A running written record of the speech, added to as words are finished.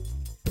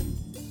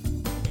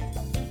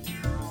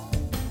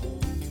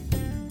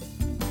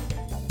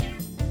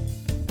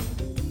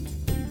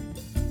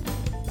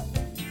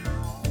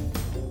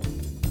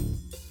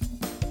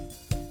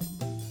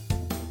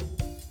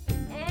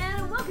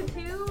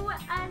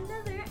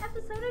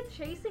episode of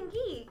Chasing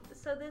Geek.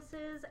 So this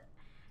is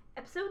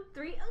episode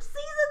 3 of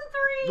season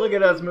 3. Look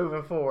at us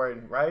moving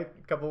forward, right?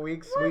 A couple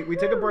weeks. We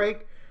took a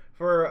break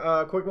for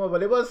a quick one,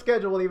 but it was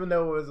scheduled even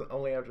though it was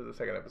only after the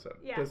second episode.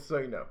 Yeah. Just so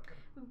you know.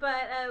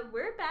 But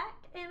we're back,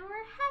 and we're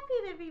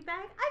happy to be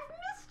back. I've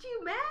missed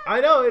you, Matt.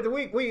 I know.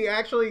 We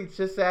actually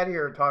just sat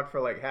here and talked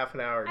for like half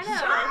an hour.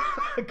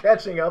 I know.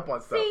 Catching up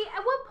on stuff. See,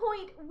 at one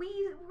point,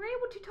 we were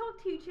able to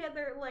talk to each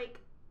other like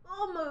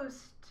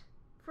almost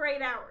for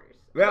 8 hours.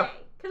 Yeah.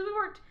 Because we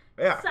worked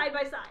side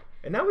by side.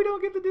 And now we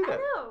don't get to do that.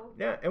 I know.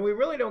 Yeah, and we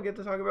really don't get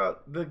to talk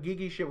about the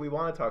geeky shit we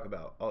want to talk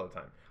about all the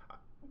time.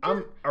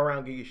 I'm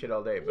around geeky shit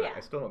all day, but I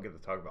still don't get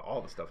to talk about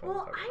all the stuff I want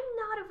to talk about.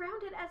 I'm not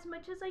around it as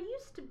much as I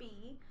used to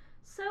be.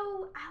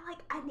 So,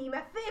 I need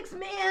my fix,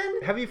 man.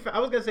 I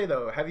was going to say,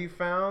 though, have you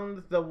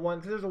found the one,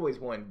 because there's always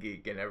one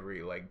geek in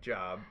every, like,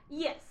 job.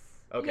 Yes.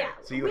 Okay, yeah.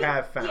 so we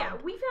have found. Yeah,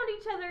 we found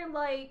each other,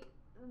 like,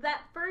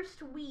 that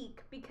first week,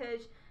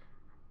 because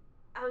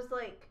I was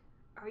like,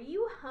 are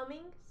you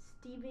humming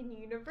Steven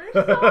Universe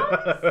songs?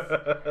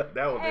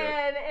 That would be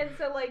and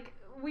so, like,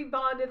 we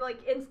bonded,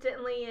 like,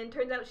 instantly, and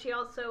turns out she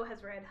also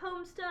has read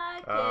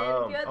Homestuck and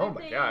a few other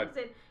things. God.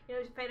 And, you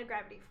know, she's a fan of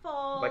Gravity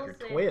Falls. Like your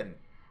twin.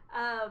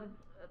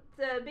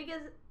 The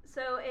biggest,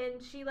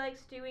 and she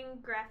likes doing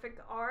graphic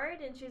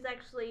art, and she's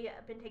actually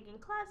been taking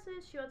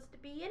classes. She wants to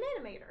be an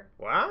animator.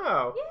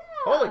 Wow. Yeah.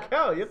 Holy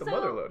cow, you have the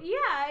mother load.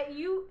 Yeah,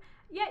 you're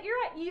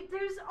right.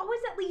 There's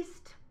always at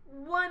least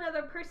one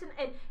other person,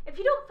 and if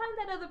you don't find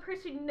that other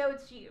person, you know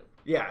it's you.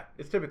 Yeah,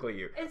 it's typically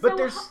you. And but so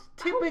there's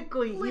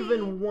typically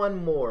even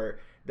one more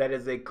that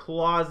is a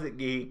closet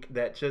geek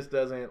that just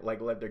doesn't,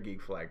 like, let their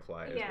geek flag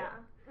fly as well.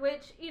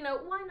 Which, you know,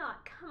 why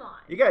not? Come on.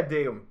 You gotta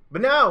dig them.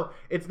 But now,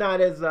 it's not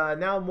as,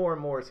 now more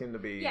and more seem to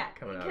be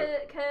coming out.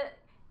 Yeah,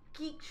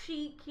 geek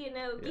chic, you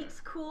know,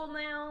 geek's cool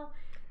now.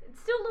 It's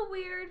still a little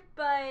weird,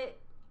 but,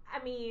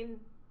 I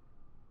mean,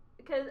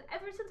 because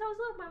ever since I was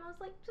little, my mom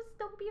was like, just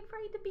don't be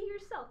afraid to be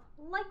yourself.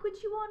 Like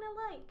what you want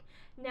to like.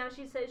 Now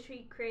she says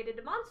she created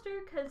a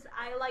monster because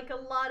I like a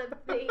lot of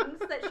things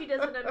that she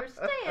doesn't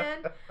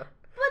understand,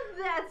 but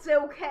that's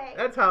okay.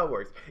 That's how it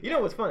works. You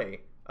know what's funny?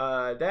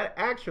 That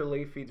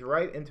actually feeds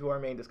right into our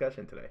main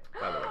discussion today,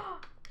 by the way.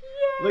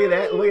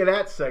 Yay! Look at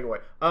that segue.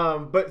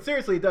 But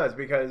seriously, it does,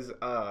 because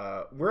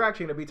we're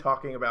actually going to be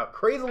talking about,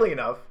 crazily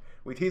enough,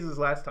 we teased this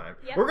last time,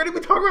 we're going to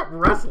be talking about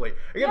wrestling.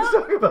 We're going to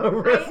talk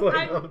about wrestling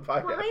on the podcast.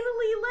 I'm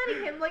finally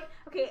letting him, like,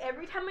 okay,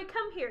 every time I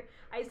come here,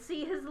 I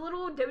see his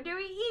little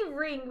WWE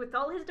ring with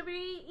all his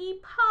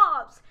WWE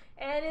pops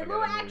and his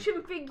little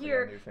action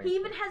figure. He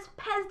even has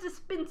Pez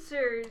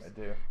dispensers. I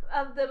do.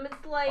 Of them.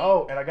 It's like...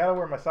 Oh, and I got to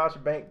wear my Sasha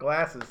Banks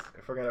glasses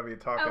if we're going to be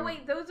talking. Oh,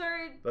 wait, those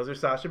are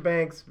Sasha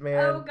Banks,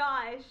 man. Oh,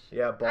 gosh.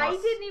 Yeah, boss. I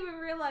didn't even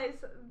realize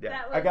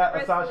that was I got a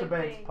Sasha wrestling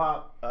Banks thing.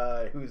 pop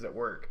who's at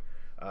work.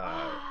 But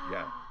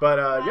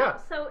wow. yeah.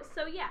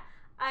 So yeah,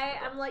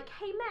 I'm like,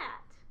 hey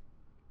Matt,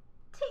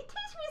 teach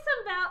me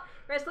something about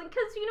wrestling,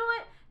 because you know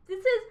what? This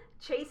is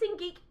Chasing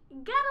Geek.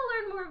 You gotta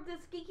learn more of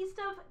this geeky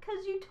stuff,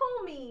 because you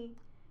told me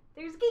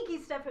there's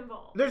geeky stuff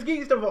involved. There's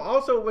geeky stuff.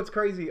 Also, what's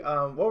crazy?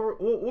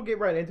 We'll get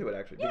right into it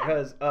actually,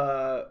 because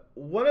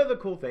one of the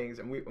cool things,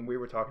 and we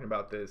were talking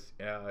about this.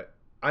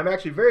 I'm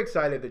actually very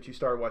excited that you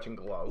started watching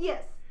Glow.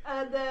 Yes,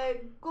 the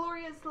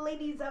glorious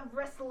ladies of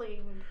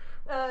wrestling.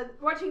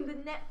 Watching the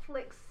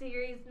Netflix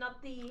series,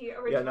 not the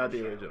original. Yeah, not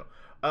the original.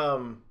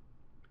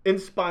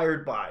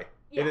 Inspired by.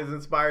 Yeah. It is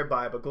inspired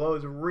by, but Glow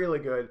is really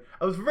good.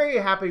 I was very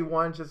happy,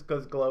 just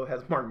because Glow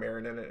has Mark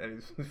Maron in it,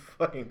 and he's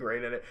fucking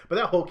great in it. But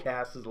that whole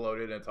cast is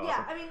loaded, and it's awesome.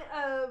 Yeah, I mean,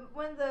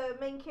 one of the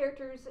main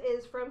characters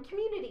is from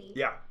Community.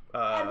 Yeah.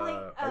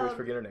 I always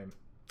forget her name.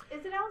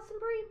 Is it Alison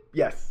Brie?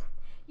 Yes.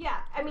 Yeah,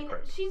 I mean,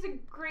 she's a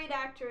great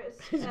actress.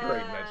 She's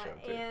great in that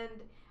show, too. And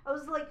I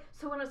was like,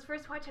 so when I was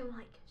first watching, I'm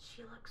like,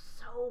 she looks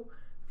so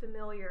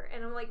familiar.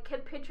 And I'm like,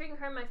 kept picturing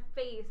her in my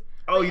face.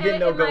 Oh, you didn't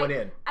know going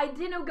in? I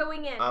didn't know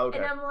going in. Oh, okay.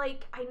 And I'm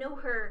like, I know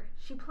her.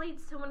 She played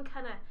someone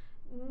kind of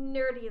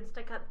nerdy and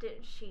stuck up,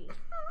 didn't she?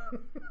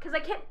 Because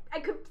I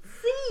could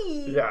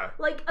see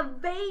like a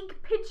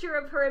vague picture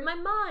of her in my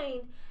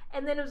mind.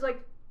 And then it was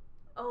like,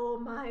 oh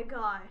my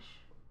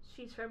gosh,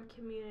 she's from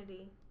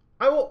Community.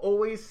 I will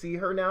always see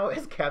her now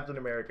as Captain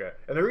America.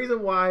 And the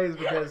reason why is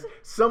because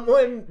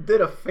someone did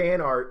a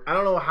fan art. I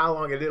don't know how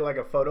long it did, like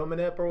a photo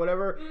manip or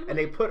whatever. Mm-hmm. And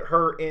they put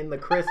her in the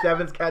Chris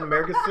Evans Captain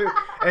America suit.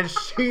 And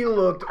she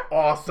looked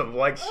awesome.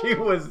 Like,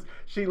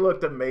 she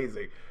looked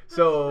amazing.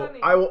 So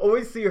funny. I will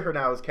always see her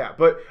now as Cap.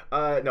 But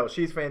no,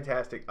 she's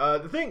fantastic.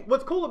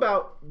 What's cool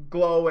about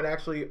Glow, and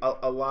actually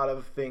a lot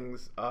of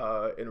things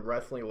in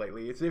wrestling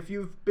lately, is if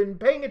you've been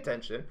paying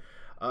attention,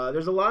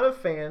 there's a lot of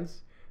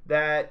fans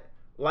that,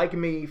 like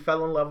me,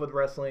 fell in love with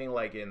wrestling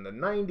like in the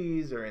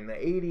 90s or in the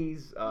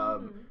 80s.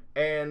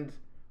 And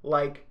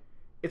like,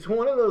 it's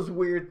one of those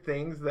weird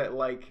things that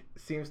like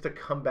seems to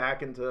come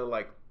back into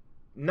like,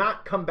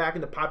 not come back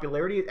into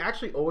popularity. It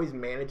actually always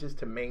manages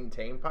to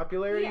maintain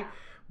popularity. Yeah.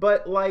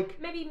 But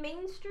like, maybe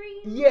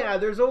mainstream? Yeah,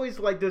 there's always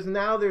like, there's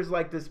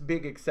like this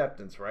big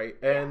acceptance, right?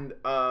 And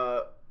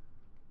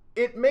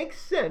it makes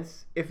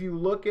sense if you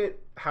look at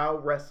how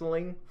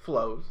wrestling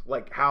flows,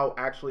 like how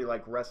actually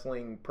like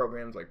wrestling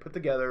programs like put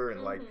together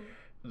and like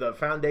the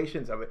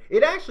foundations of it.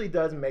 It actually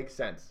does make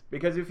sense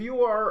because if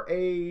you are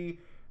if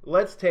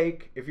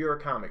you're a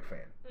comic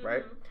fan,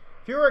 right?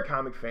 If you're a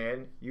comic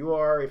fan, you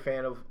are a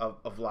fan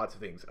of lots of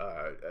things.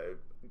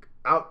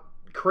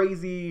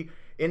 Crazy,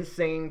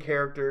 insane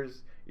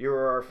characters.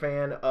 You're a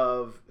fan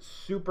of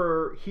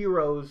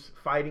superheroes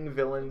fighting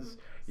villains.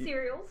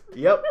 Serials.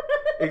 Yep,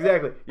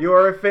 exactly.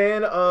 You're a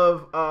fan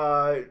of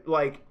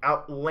like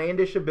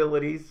outlandish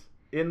abilities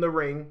in the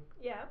ring.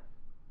 Yeah.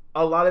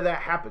 A lot of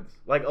that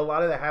happens.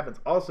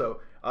 Also,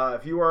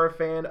 if you are a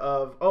fan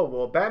of,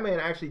 Batman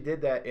actually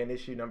did that in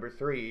issue number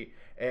 3,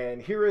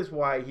 and here is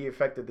why he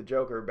affected the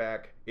Joker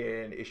back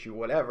in issue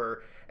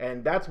whatever,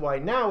 and that's why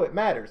now it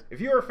matters. If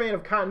you're a fan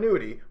of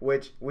continuity,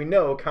 which we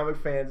know comic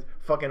fans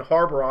fucking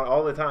harbor on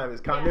all the time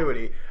is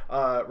continuity,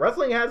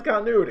 wrestling has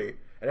continuity,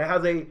 and it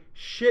has a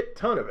shit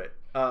ton of it.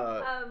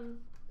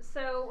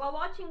 So while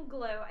watching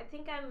Glow, I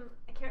can't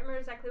remember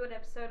exactly what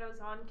episode I was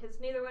on because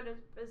neither one of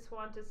us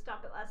wanted to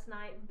stop it last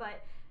night,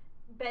 but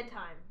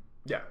bedtime.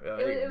 Yeah.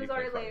 It was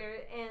already later,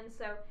 and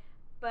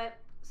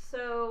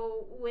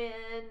so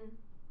when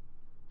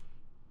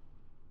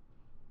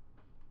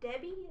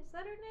Debbie, is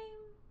that her name?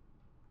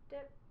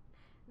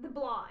 The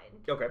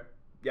blonde. Okay.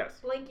 Yes.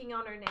 Blanking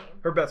on her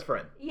name. Her best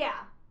friend.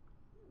 Yeah.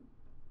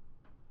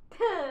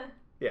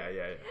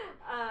 Yeah.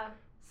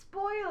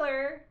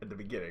 Spoiler. At the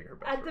beginning, her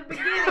best friend. At the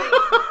beginning,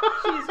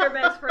 she's her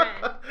best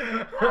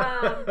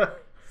friend.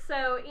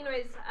 So,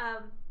 anyways,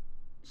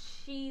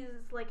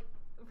 she's like,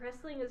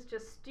 wrestling is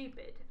just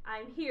stupid.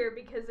 I'm here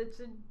because it's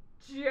a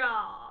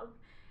job.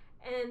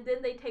 And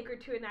then they take her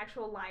to an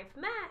actual live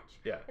match.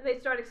 Yeah. And they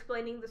start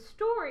explaining the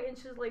story, and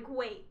she's like,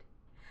 wait,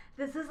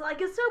 this is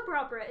like a soap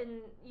opera.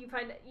 And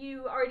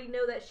you already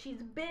know that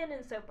she's been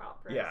in soap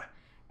operas. Yeah.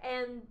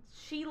 And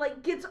she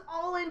like gets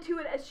all into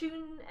it as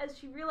soon as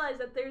she realized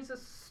that there's a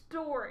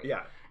story.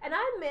 Yeah. And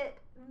I admit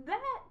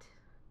that.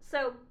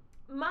 So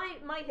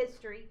my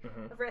history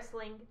of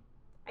wrestling,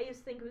 I used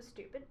to think it was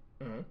stupid.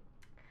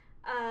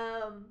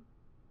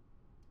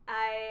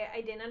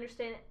 I didn't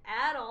understand it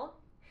at all.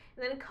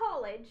 And then in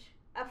college,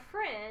 a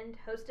friend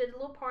hosted a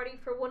little party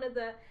for one of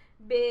the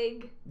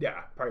big...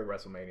 Yeah, probably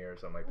WrestleMania or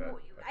something like that.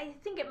 I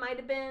think it might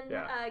have been,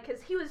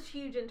 because he was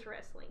huge into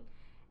wrestling.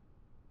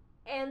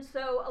 And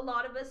so a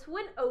lot of us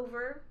went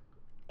over,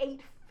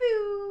 ate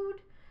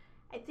food.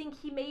 I think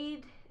he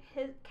made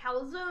his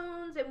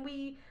calzones, and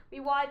we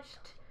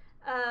watched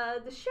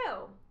the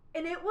show.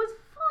 And it was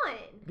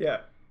fun.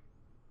 Yeah.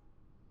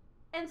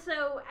 And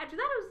so after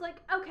that, I was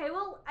like, okay,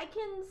 well, I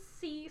can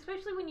see,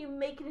 especially when you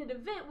make it an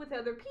event with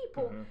other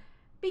people,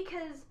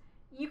 because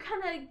you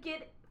kind of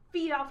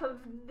feed off of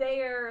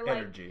their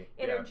energy.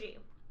 Yeah.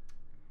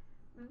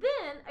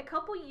 Then a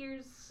couple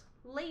years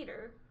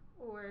later,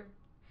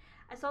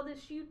 I saw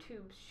this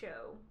YouTube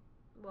show.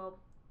 Well,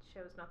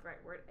 show is not the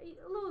right word. A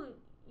little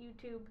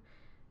YouTube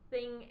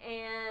thing,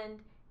 and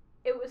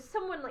it was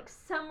someone like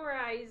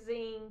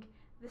summarizing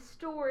the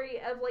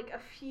story of like a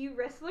few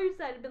wrestlers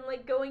that had been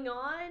like going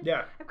on.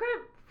 Yeah. I'm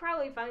gonna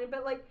probably find it,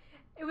 but like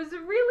it was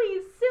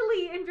really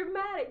silly and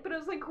dramatic. But I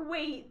was like,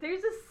 wait,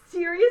 there's a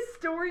serious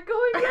story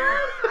going on,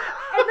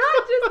 and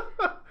not just.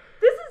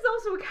 This is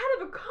also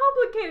kind of a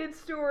complicated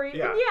story.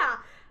 Yeah. And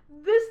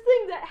this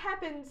thing that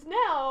happens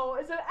now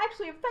is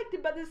actually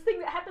affected by this thing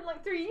that happened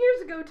like 3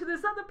 years ago to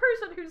this other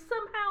person who's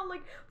somehow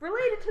like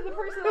related to the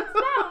person that's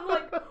now. I'm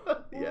like,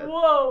 Yes.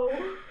 whoa.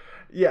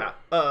 Yeah.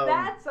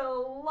 That's a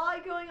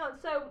lot going on.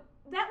 So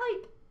that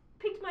like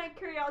piqued my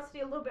curiosity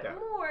a little bit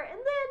more. And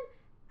then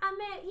I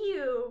met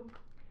you.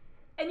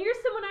 And you're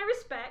someone I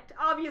respect,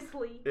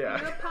 obviously. Yeah.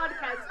 We do a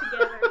podcast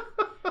together.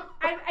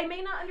 I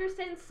may not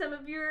understand some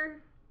of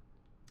your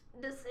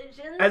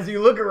decisions. As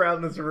you look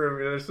around this room,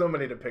 there's so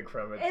many to pick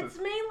from. It's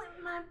mainly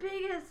my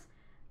biggest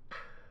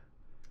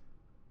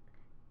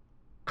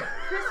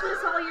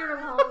Christmas all year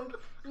long,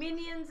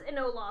 Minions and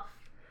Olaf.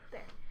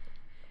 There.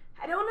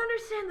 I don't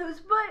understand those,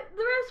 but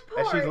the rest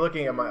part. As she's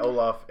looking at my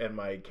Olaf and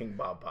my King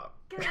Bob Pop.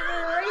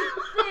 Right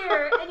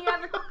there, and you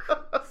have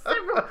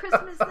several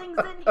Christmas things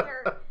in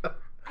here.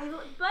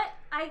 But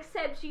I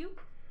accept you,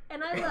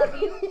 and I love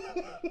you,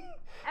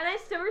 and I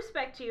still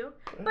respect you.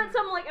 But so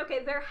I'm like,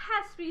 okay, there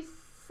has to be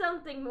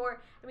something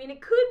more. I mean,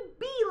 it could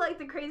be like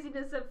the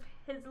craziness of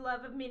his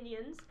love of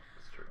Minions.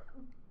 It's true.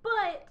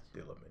 But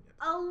Still love Minions.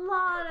 A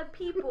lot of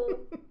people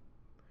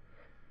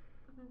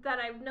that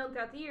I've known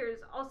throughout the years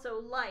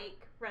also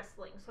like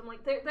wrestling. So I'm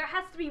like, there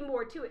has to be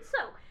more to it.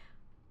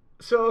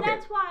 So okay.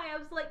 That's why I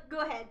was like,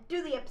 go ahead,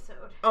 do the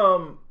episode.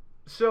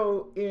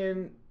 So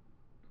in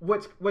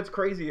what's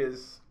crazy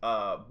is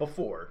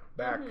before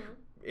back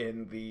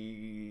in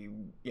the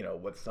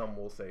what some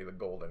will say the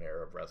golden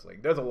era of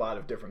wrestling. There's a lot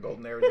of different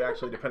golden eras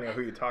actually, depending on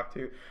who you talk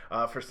to.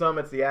 For some,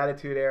 it's the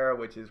Attitude Era,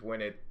 which is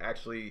when it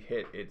actually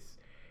hit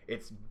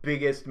its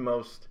biggest,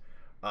 most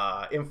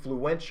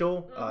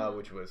influential,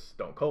 which was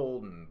Stone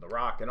Cold and The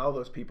Rock, and all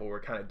those people were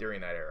kind of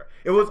during that era.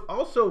 It was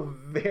also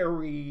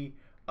very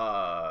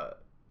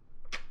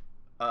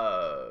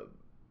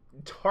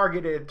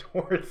targeted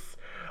towards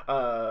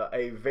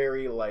a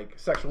very like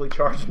sexually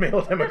charged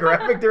male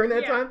demographic during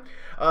that time.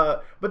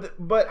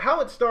 But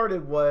how it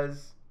started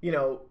was,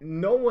 no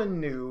one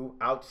knew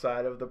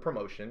outside of the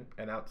promotion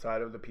and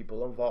outside of the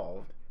people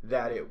involved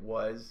that it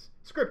was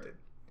scripted.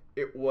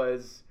 It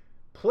was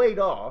played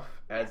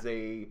off as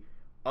a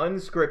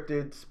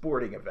unscripted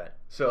sporting event.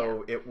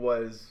 So it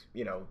was,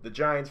 the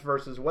Giants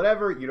versus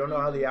whatever. You don't know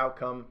how the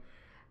outcome.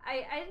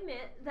 I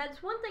admit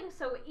that's one thing.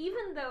 So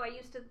even though I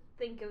used to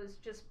think it was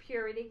just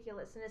pure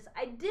ridiculousness,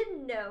 I did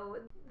know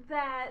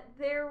that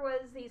there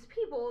was these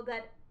people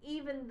that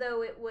even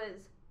though it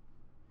was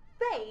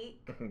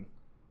fake,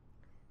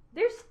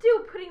 they're still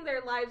putting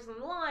their lives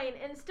on the line,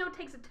 and it still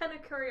takes a ton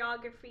of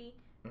choreography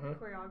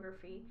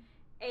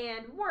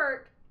and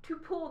work to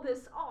pull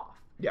this off.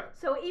 Yeah.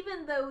 So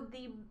even though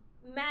the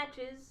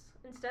matches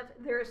and stuff,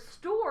 they're a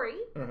story.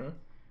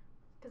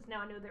 Because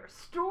now I know they're a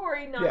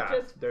story, not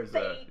just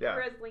fake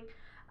wrestling.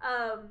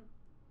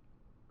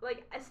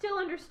 Like, I still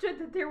understood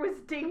that there was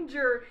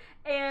danger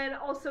and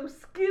also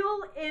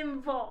skill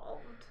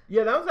involved.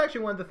 Yeah, that was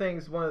actually one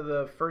of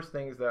the first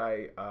things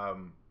that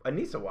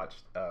Anissa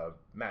watched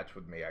match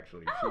with me,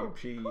 actually. Oh,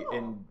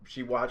 cool.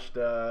 She watched,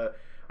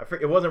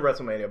 it wasn't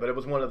WrestleMania, but it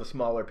was one of the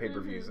smaller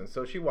pay-per-views, and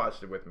so she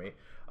watched it with me.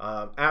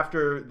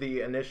 After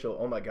the initial,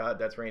 oh my God,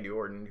 that's Randy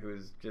Orton, who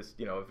is just,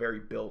 a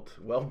very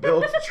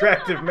well-built,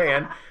 attractive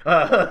man.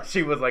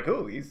 She was like,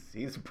 oh,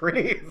 he's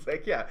pretty. It's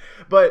like, yeah.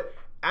 But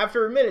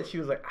after a minute, she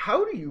was like,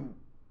 how do you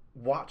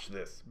watch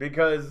this?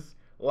 Because,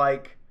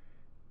 like,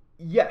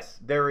 yes,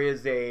 there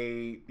is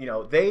they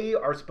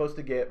are supposed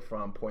to get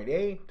from point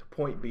A to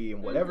point B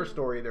in whatever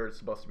story they're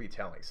supposed to be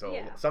telling. So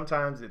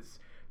sometimes it's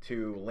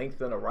to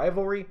lengthen a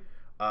rivalry.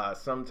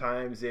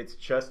 Sometimes it's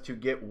just to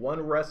get one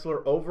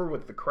wrestler over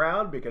with the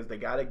crowd because they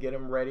got to get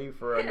him ready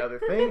for another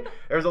thing.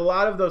 There's a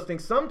lot of those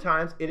things.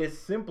 Sometimes it is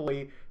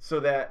simply so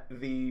that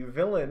the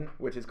villain,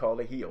 which is called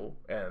a heel,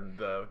 and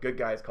the good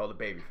guy is called a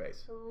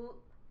babyface.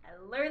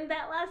 I learned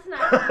that last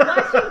night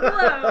watching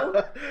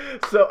Glow.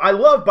 So I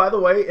love, by the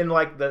way, in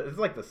it's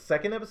like the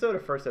second episode or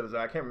first episode,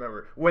 I can't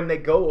remember, when they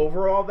go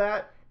over all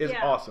that is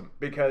awesome,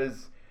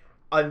 because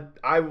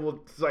I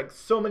will, like,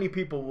 so many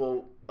people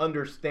will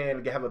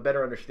understand, have a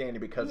better understanding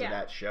because of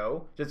that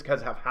show, just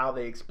because of how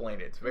they explain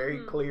it. It's very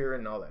clear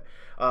and all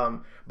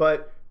that.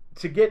 But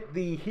to get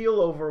the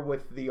heel over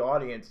with the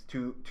audience,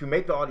 to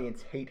make the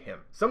audience hate him,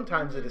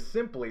 sometimes it is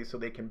simply so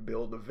they can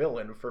build a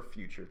villain for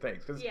future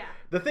things. Because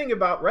the thing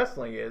about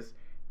wrestling is,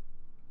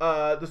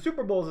 the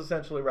Super Bowl is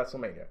essentially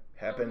WrestleMania.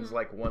 Happens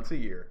like once a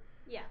year.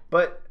 Yeah.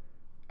 But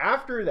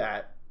after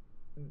that,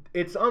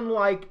 it's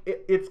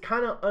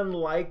kind of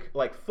unlike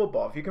like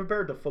football. If you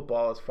compare it to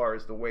football as far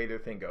as the way their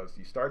thing goes,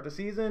 you start the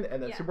season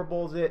and then Super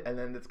Bowl's it, and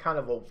then it's kind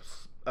of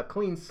a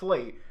clean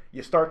slate.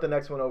 You start the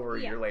next one over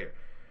a year later.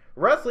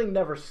 Wrestling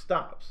never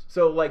stops.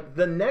 So like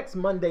the next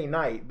Monday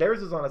night,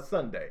 theirs is on a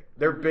Sunday,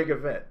 their big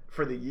event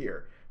for the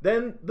year.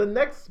 Then the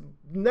next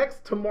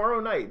tomorrow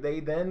night,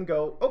 they then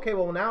go, okay,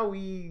 well now we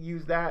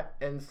use that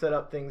and set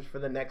up things for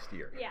the next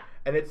year. Yeah.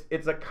 And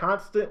it's a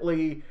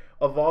constantly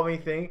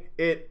evolving thing.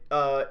 It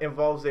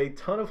involves a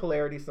ton of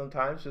hilarity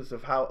sometimes, just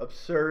of how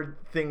absurd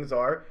things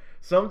are.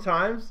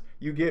 Sometimes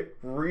you get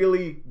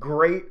really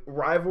great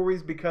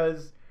rivalries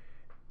because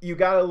you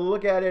got to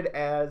look at it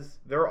as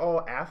they're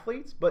all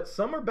athletes, but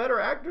some are better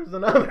actors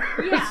than others.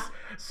 Yeah.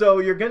 So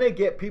you're going to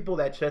get people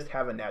that just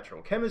have a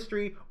natural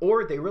chemistry,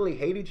 or they really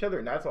hate each other,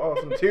 and that's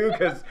awesome too,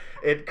 because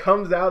it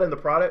comes out in the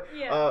product.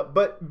 Yeah.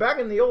 But back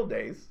in the old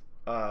days,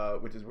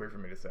 which is weird for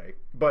me to say,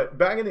 but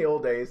back in the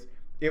old days,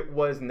 it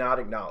was not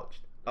acknowledged.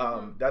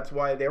 That's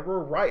why there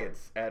were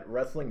riots at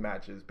wrestling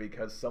matches,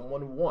 because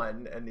someone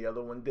won and the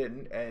other one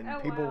didn't,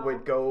 and people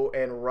would go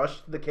and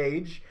rush the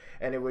cage,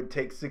 and it would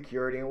take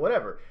security and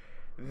whatever.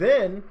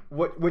 Then,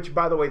 which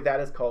by the way, that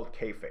is called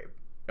kayfabe.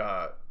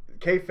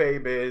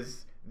 Kayfabe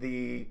is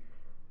the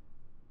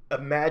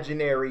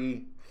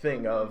imaginary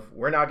thing of,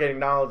 we're not getting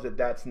knowledge that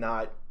that's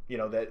not,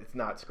 that it's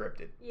not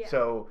scripted. Yeah.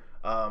 So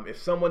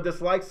if someone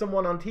dislikes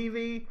someone on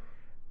TV,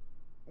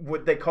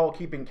 what they call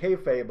keeping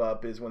kayfabe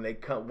up is when they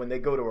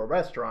go to a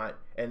restaurant,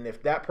 and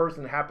if that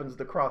person happens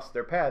to cross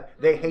their path,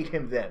 they hate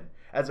him then,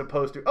 as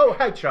opposed to, oh,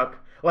 hi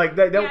Chuck, like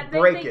they don't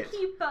break it.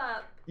 Keep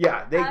up.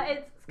 Yeah, it's kind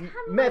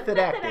of method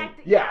acting.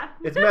 Yeah,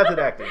 it's method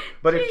acting,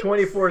 but it's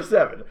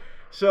 24/7.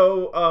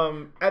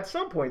 So at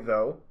some point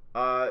though,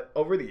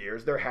 over the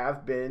years, there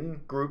have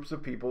been groups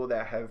of people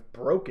that have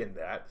broken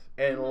that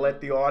and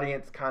let the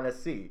audience kind of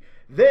see.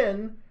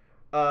 Then,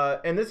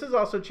 and this has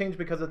also changed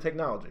because of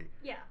technology.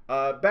 Yeah.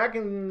 Back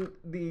in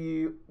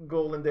the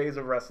golden days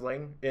of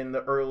wrestling, in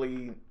the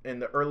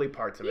early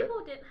parts of it,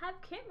 people didn't have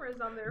cameras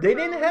on their phones. They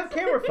didn't have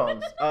camera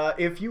phones.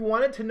 If you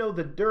wanted to know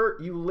the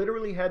dirt, you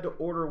literally had to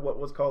order what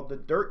was called the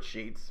dirt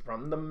sheets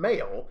from the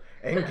mail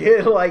and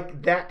get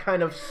like that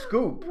kind of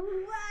scoop.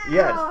 Wow.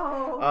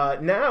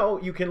 Yes. Now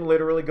you can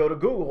literally go to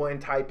Google and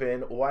type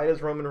in, why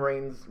does Roman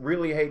Reigns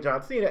really hate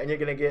John Cena? And you're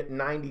going to get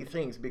 90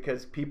 things,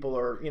 because people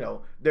are,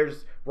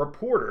 there's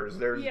reporters,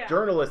 there's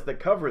journalists that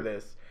cover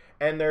this.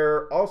 And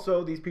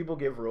these people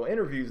give real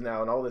interviews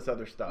now and all this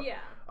other stuff.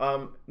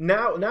 Yeah.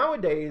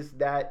 Nowadays,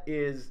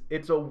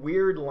 it's a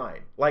weird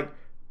line. Like,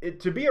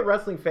 to be a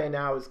wrestling fan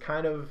now is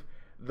kind of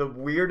the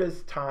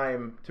weirdest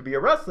time to be a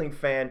wrestling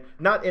fan,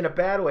 not in a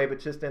bad way, but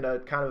just in a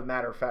kind of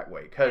matter-of-fact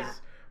way.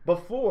 Because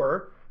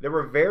before, there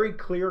were very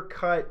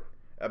clear-cut,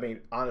 I mean,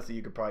 honestly,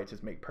 you could probably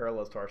just make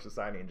parallels to our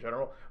society in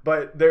general,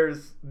 but there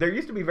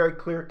used to be very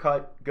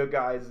clear-cut good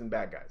guys and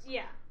bad guys.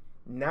 Yeah.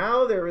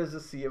 Now there is a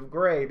sea of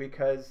gray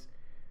because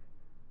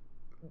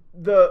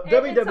the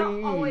WWE...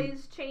 It's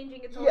always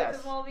changing, it's always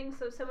evolving,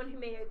 so someone who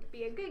may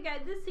be a good guy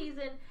this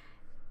season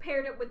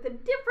paired up with a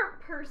different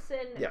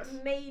person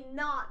may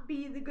not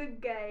be the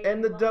good guy.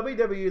 And the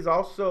WWE is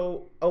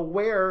also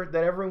aware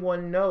that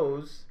everyone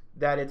knows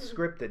that it's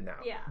scripted now.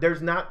 Yeah.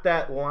 There's not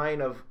that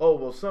line of,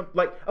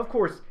 of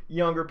course,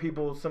 younger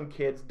people, some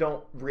kids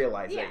don't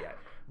realize that yet.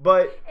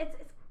 But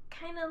it's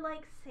kind of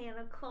like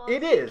Santa Claus.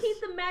 It is.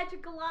 Keep the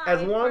magic alive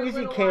as long as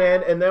you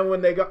can, and then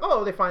when they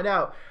go, they find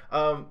out.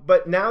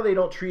 But now they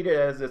don't treat it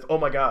as this, oh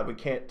my God, we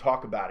can't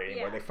talk about it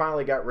anymore. Yeah. They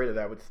finally got rid of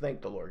that, which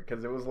thank the Lord,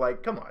 because it was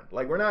like, come on,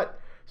 like, we're not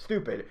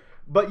stupid.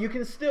 But you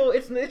can still,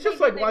 it's just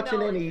like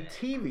watching any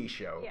TV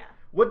show. Yeah.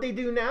 What they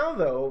do now,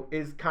 though,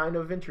 is kind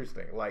of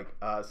interesting. Like,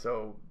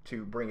 so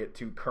to bring it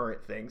to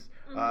current things,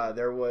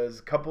 there was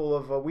a couple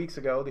of weeks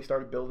ago, they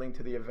started building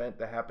to the event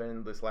that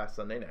happened this last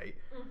Sunday night.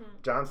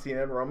 John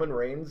Cena and Roman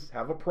Reigns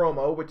have a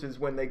promo, which is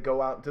when they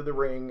go out into the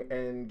ring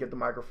and get the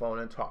microphone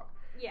and talk.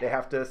 Yeah. They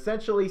have to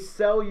essentially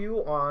sell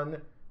you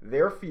on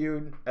their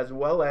feud as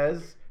well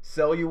as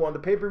sell you on the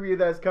pay-per-view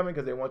that's coming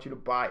because they want you to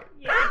buy it.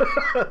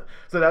 Yeah.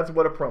 So that's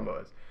what a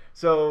promo is.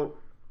 So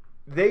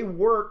they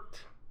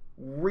worked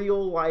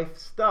real life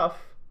stuff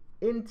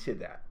into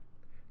that.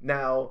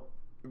 Now,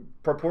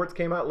 reports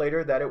came out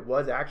later that it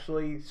was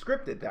actually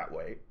scripted that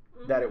way.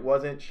 That it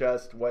wasn't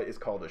just what is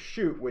called a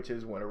shoot, which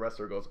is when a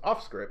wrestler goes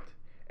off script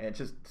and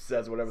just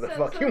says whatever the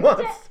fuck he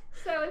wants.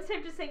 So instead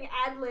of just saying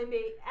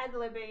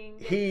ad-libbing,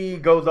 he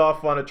goes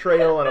off on a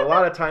trail, and a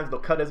lot of times they'll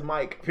cut his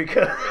mic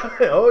because,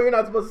 you're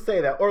not supposed to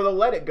say that. Or they'll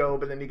let it go,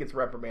 but then he gets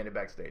reprimanded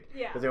backstage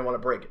because they don't want to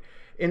break it.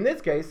 In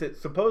this case, it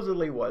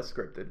supposedly was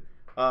scripted.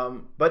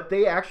 But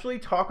they actually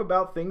talk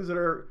about things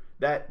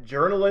that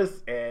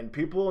journalists and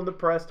people in the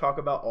press talk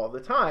about all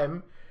the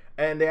time.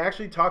 And they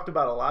actually talked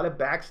about a lot of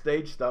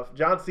backstage stuff.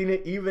 John Cena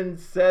even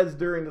says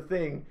during the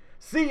thing,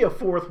 "See a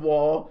fourth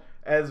wall,"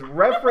 as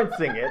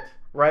referencing it,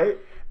 right?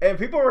 And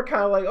people were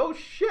kind of like, "Oh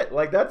shit!"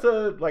 Like that's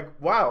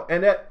wow.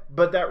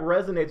 But that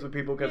resonates with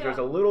people because there's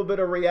a little bit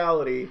of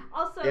reality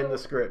in the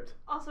script.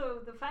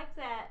 Also, the fact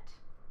that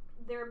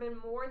there have been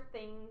more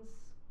things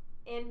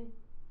in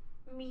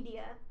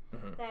media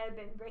that have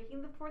been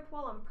breaking the fourth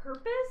wall on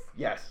purpose.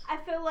 Yes. I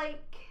feel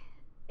like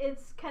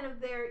it's kind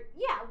of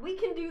we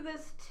can do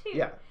this too.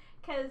 Yeah.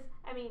 Because,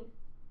 I mean,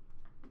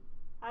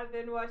 I've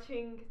been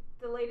watching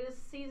the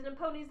latest season of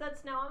Ponies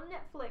that's now on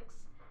Netflix.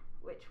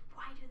 Which,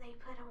 why do they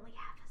put only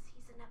half a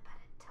season up at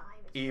a time?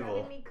 It's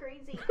driving me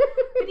crazy.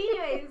 But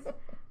anyways,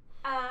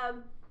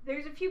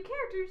 there's a few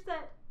characters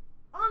that,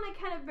 on a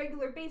kind of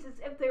regular basis,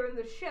 if they're in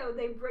the show,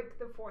 they break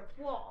the fourth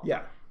wall.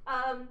 Yeah.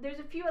 There's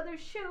a few other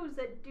shows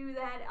that do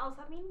that.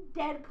 Also, I mean,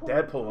 Deadpool.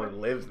 Deadpool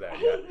lives that.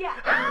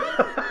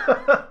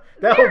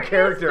 That whole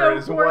character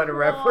is one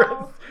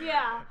reference.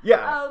 Yeah.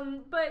 Yeah.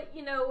 But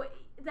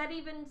that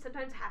even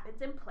sometimes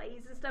happens in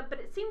plays and stuff. But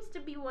it seems to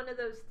be one of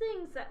those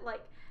things that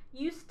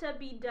used to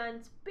be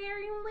done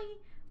sparingly,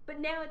 but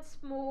now it's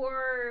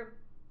more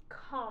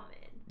common.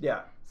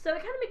 Yeah. So it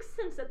kind of makes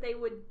sense that they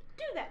would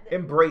do that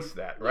then. Embrace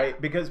that, right? Yeah.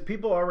 Because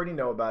people already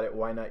know about it,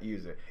 why not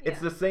use it? It's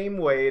the same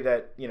way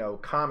that,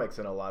 comics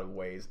in a lot of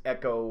ways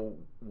echo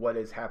what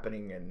is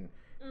happening in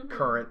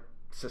current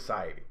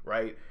society,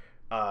 right?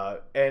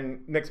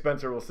 And Nick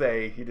Spencer will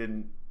say he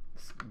didn't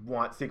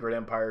want Secret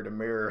Empire to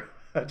mirror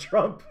a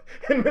Trump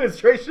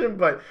administration,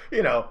 but,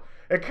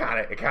 it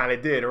kind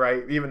of did,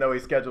 right? Even though he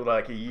scheduled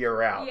a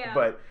year out. Yeah.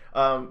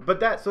 But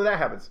that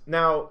happens.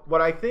 Now,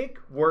 what I think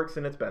works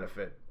in its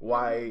benefit,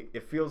 why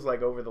it feels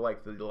like over the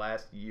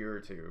last year or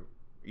two,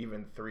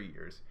 even 3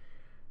 years,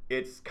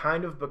 it's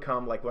kind of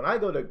become when I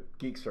go to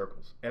geek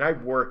circles, and I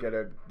work at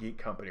a geek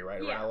company,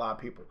 right, around a lot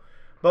of people.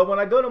 But when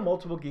I go to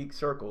multiple geek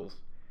circles,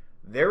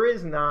 there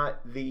is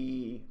not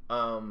the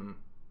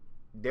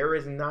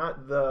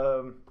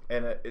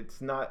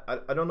it's not,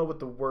 I don't know what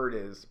the word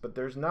is, but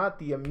there's not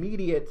the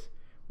immediate,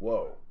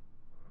 whoa,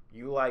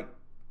 you like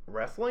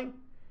wrestling?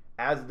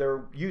 As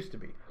there used to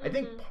be. I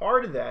think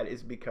part of that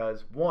is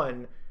because,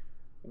 one,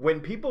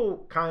 when the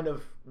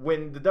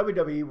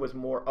WWE was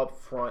more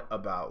upfront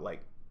about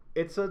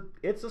it's a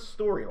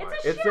storyline,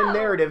 it's a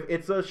narrative,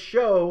 it's a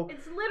show.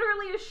 It's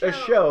literally a show. A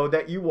show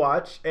that you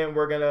watch, and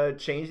we're gonna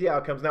change the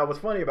outcomes. Now, what's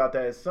funny about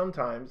that is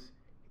sometimes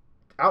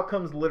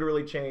outcomes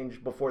literally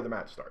change before the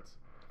match starts.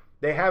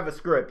 They have a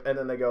script, and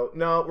then they go,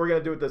 "No, we're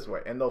gonna do it this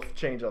way," and they'll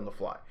change on the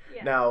fly.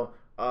 Yeah. Now,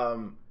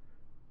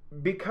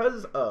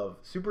 because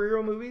of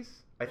superhero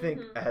movies, I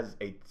think it has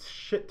a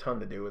shit ton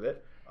to do with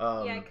it.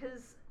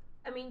 Because,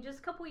 just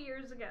a couple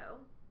years ago,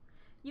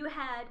 you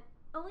had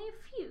only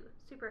a few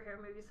superhero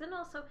movies, and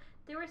also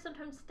there were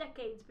sometimes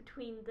decades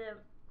between the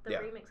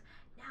remakes.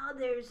 Now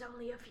there's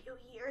only a few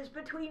years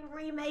between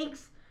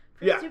remakes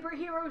for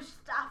superhero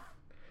stuff.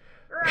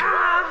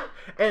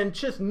 And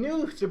just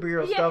new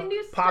superhero stuff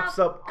pops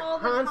up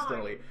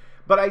constantly.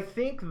 But I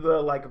think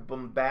the like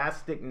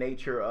bombastic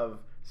nature of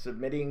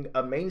submitting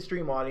a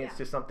mainstream audience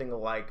to something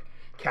like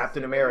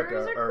Captain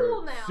America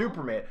or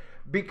Superman,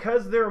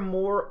 because they're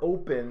more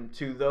open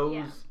to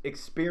those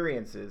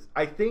experiences,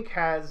 I think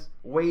has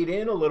weighed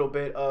in a little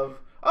bit of,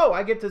 oh,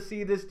 I get to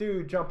see this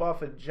dude jump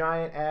off a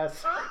giant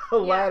ass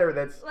ladder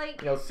that's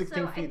like,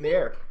 16 feet in the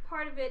air.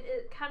 Part of it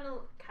is kind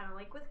of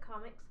like with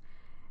comics.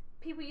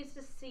 People used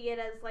to see it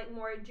as like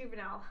more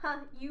juvenile.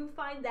 You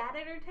find that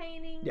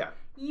entertaining? Yeah.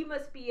 You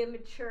must be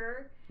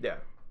immature. Yeah.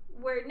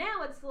 Where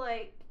now it's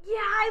like, yeah,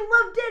 I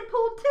love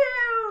Deadpool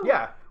too.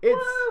 Yeah.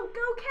 Whoa,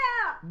 go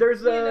Cap.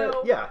 There's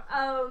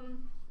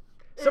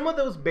some of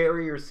those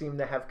barriers seem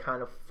to have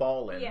kind of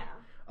fallen. Yeah.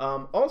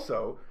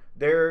 Also,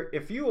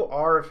 if you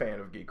are a fan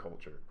of geek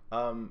culture,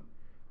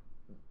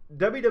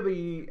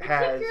 WWE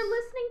has. If you're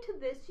listening to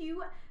this, you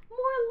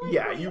more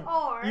likely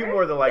are. You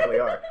more than likely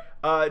are.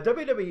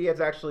 WWE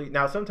has actually,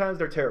 now sometimes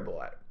they're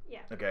terrible at it. Yeah.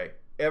 Okay.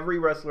 Every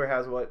wrestler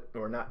has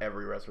or not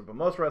every wrestler, but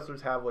most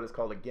wrestlers have what is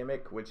called a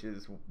gimmick, which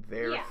is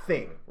their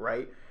thing,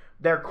 right?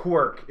 Their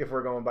quirk, if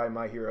we're going by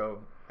My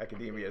Hero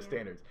Academia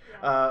standards.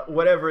 Yeah.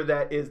 Whatever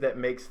that is that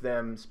makes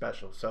them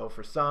special. So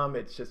for some,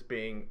 it's just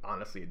being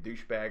honestly a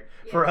douchebag.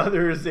 Yeah. For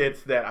others,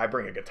 it's that I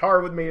bring a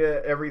guitar with me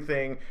to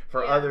everything.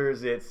 For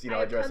others, it's,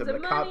 I dress up in a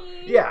cop.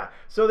 Yeah.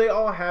 So they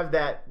all have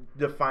that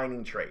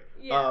defining trait.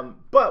 Yeah.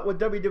 But what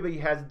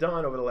WWE has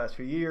done over the last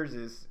few years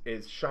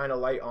is shine a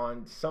light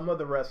on some of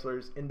the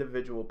wrestlers'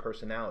 individual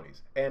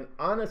personalities. And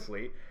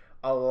honestly,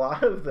 a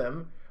lot of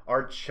them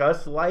are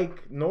just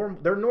like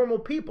they're normal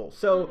people.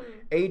 So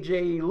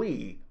AJ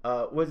Lee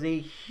was a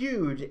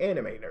huge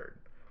anime nerd.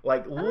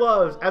 Like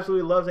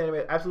absolutely loves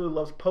anime, absolutely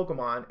loves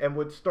Pokemon, and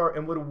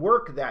would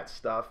work that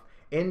stuff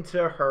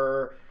into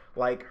her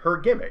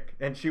gimmick.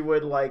 And she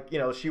would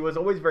she was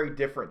always very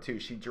different too.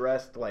 She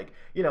dressed like,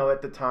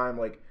 at the time,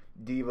 like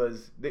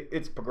divas,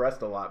 it's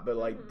progressed a lot, but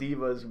like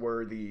divas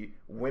were the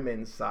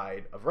women's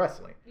side of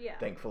wrestling. Yeah.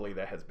 Thankfully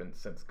that has been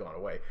since gone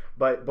away.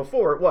 But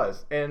before it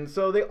was. And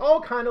so they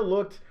all kind of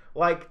looked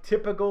like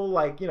typical,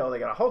 they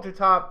got a halter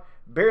top,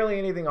 barely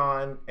anything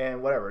on,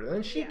 and whatever. And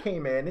then she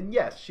came in, and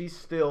yes, she's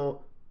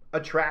still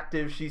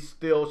attractive. She's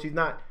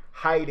not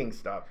hiding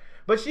stuff.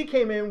 But she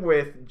came in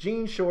with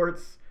jean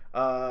shorts,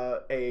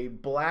 a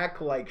black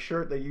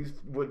shirt that you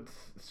would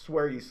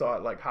swear you saw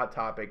at Hot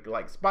Topic,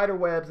 spider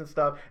webs and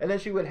stuff, and then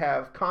she would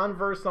have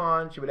Converse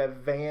on, she would have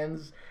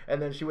Vans,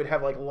 and then she would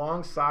have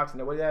long socks,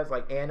 and it would have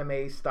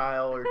anime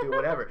style or do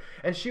whatever.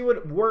 And she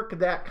would work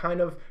that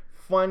kind of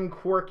fun,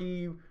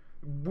 quirky,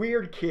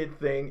 weird kid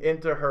thing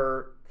into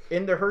her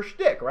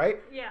shtick, right?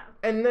 Yeah.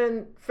 And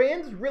then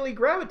fans really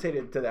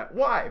gravitated to that.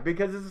 Why?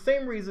 Because it's the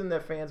same reason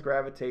that fans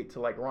gravitate to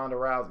Ronda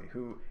Rousey,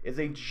 who is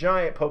a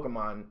giant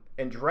Pokemon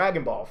and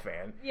Dragon Ball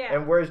fan,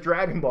 and wears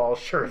Dragon Ball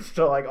shirts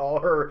to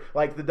all her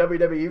the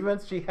WWE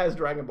events. She has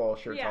Dragon Ball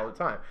shirts all the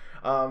time.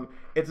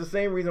 It's the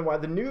same reason why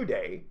the New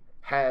Day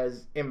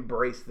has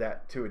embraced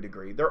that to a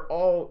degree. They're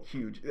all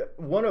huge.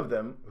 One of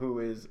them, who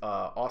is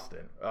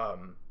Austin,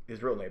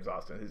 his real name's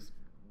Austin. His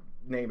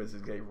name is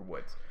Xavier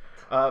Woods.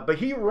 But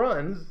he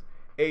runs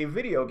a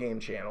video game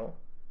channel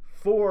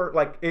for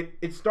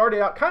it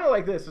started out kind of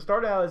like this. It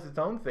started out as its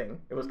own thing.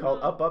 It was called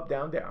Up Up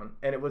Down Down,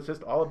 and it was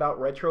just all about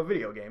retro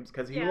video games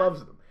because he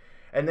loves them.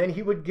 And then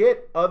he would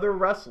get other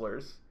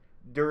wrestlers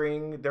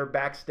during their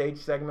backstage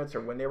segments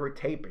or when they were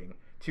taping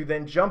to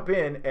then jump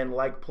in and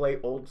play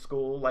old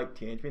school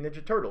Teenage Mutant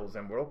Ninja Turtles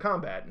and Mortal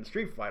Kombat and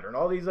Street Fighter and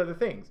all these other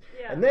things.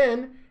 Yeah. And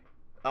then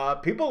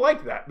people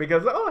liked that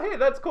because, oh, hey,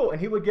 that's cool. And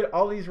he would get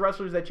all these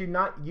wrestlers that you're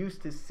not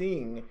used to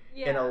seeing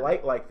in a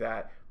light like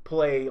that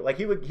play.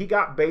 He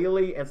got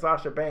Bayley and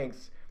Sasha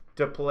Banks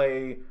to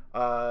play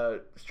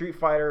Street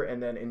Fighter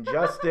and then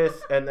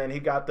Injustice, and then he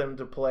got them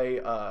to play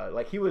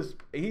he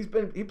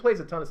plays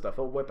a ton of stuff.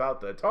 He'll whip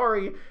out the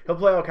Atari. He'll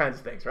play all kinds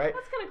of things, right?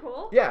 That's kind of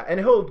cool. Yeah, and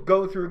he'll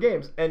go through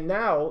games. And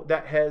now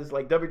that has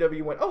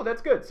WWE went, oh,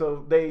 that's good.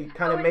 So they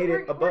kind of made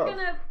it above. We're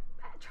gonna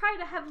try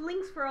to have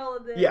links for all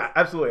of this. Yeah,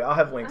 absolutely. I'll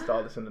have links to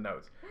all this in the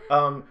notes.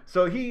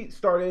 So he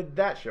started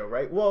that show,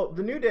 right? Well,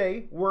 the New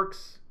Day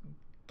works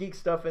geek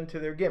stuff into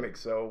their gimmicks.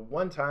 So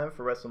one time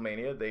for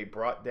WrestleMania, they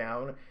brought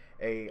down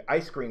a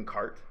ice cream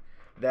cart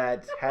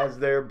that has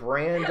their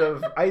brand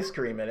of ice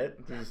cream in it,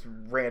 just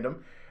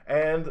random,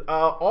 and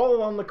all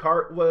along the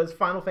cart was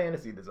Final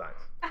Fantasy designs.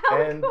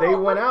 And cool. They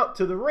went out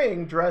to the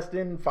ring dressed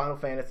in Final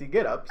Fantasy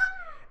get-ups,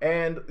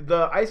 and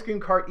the ice cream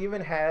cart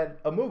even had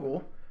a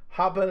Moogle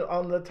hopping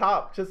on the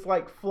top, just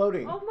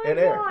floating in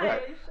air.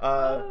 Right.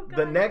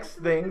 The next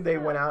thing, they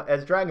went out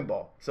as Dragon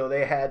Ball. So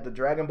they had the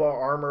Dragon Ball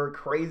armor,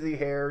 crazy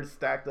hair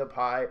stacked up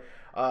high.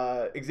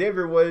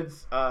 Xavier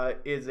Woods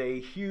is a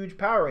huge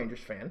Power Rangers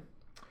fan.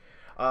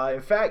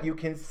 In fact, you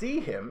can see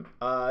him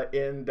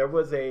there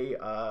was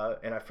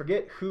and I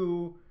forget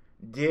who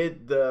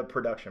did the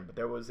production, but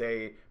there was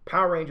a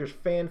Power Rangers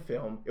fan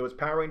film. It was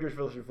Power Rangers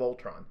versus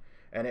Voltron,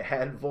 and it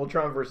had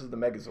Voltron versus the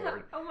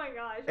Megazord. Oh my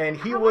gosh! And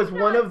he was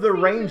one of the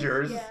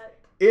Rangers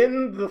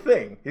in the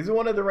thing. He's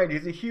one of the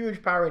Rangers. He's a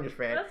huge Power Rangers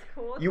fan. That's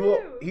cool.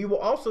 He will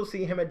also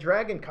see him at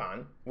Dragon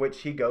Con,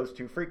 which he goes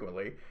to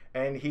frequently.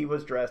 And he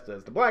was dressed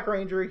as the Black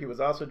Ranger. He was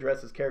also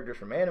dressed as characters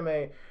from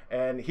anime.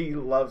 And he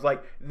loves,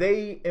 like,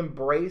 they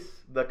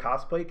embrace the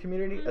cosplay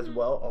community as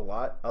well a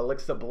lot.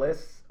 Alexa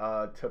Bliss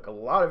took a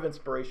lot of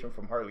inspiration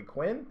from Harley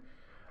Quinn.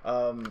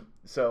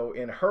 So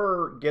in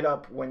her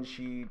get-up when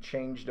she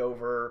changed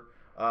over,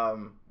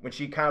 when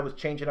she kind of was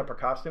changing up her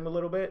costume a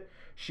little bit,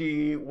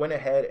 she went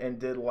ahead and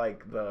did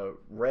like the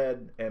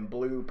red and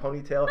blue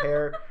ponytail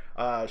hair.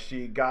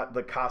 She got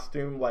the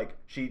costume, like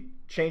she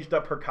changed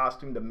up her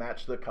costume to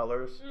match the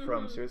colors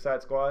from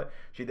Suicide Squad.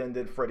 She then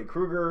did Freddy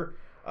Krueger.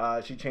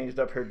 She changed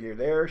up her gear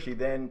there. She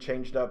then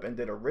changed up and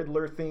did a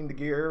Riddler themed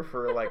gear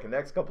for like the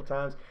next couple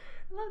times.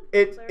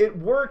 It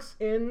works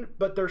in,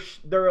 but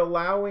they're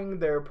allowing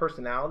their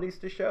personalities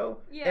to show.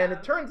 Yeah. And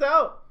it turns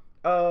out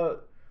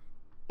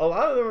a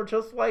lot of them are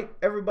just like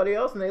everybody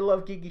else, and they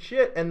love geeky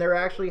shit, and they're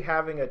actually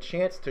having a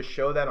chance to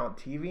show that on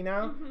TV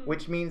now,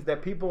 which means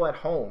that people at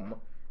home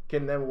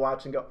can then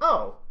watch and go,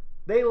 oh,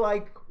 they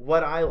like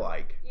what I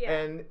like. Yeah.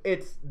 And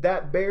it's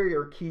that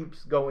barrier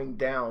keeps going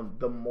down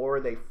the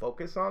more they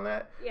focus on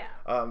that.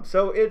 Yeah.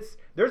 So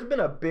there's been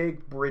a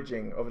big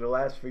bridging over the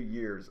last few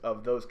years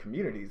of those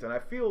communities, and I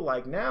feel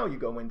like now you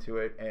go into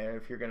it, and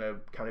if you're gonna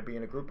kind of be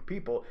in a group of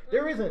people,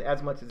 there isn't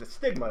as much as a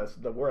stigma, is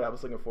the word I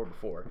was looking for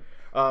before.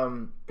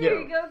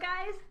 There you go,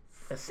 guys.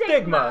 A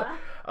stigma.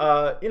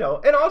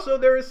 And also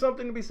there is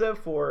something to be said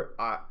for,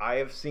 I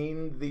have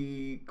seen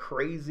the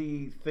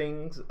crazy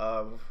things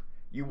of,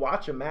 you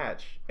watch a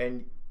match,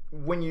 and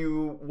when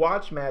you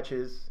watch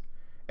matches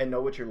and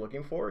know what you're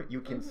looking for,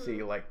 you can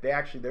see, like,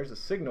 there's a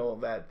signal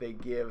that they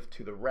give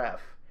to the ref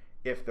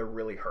if they're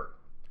really hurt.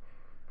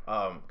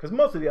 Because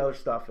most of the other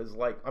stuff is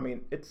like, I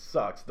mean, it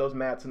sucks. Those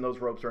mats and those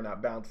ropes are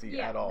not bouncy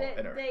at all.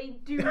 They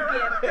do get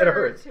hurt. It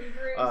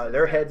hurts.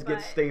 Their heads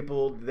get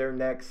stapled, their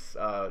necks.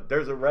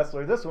 There's a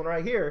wrestler, this one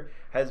right here,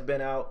 has been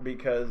out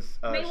because...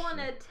 you may want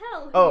to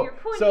tell who you're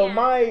pointing so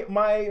at.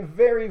 my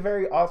very,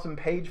 very awesome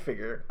Paige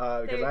figure,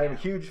 because I am a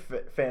huge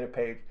fan of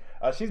Paige,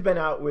 she's been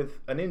out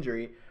with an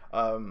injury,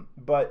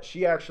 but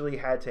she actually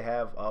had to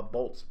have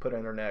bolts put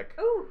in her neck.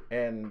 Ooh.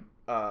 And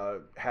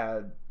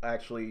had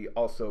actually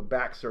also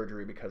back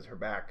surgery because her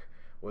back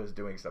was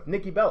doing stuff.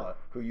 Nikki Bella,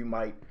 who you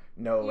might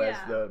know as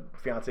the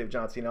fiance of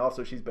John Cena,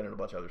 also she's been in a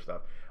bunch of other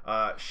stuff.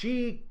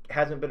 She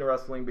hasn't been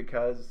wrestling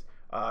because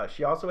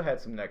she also had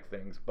some neck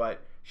things,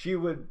 but she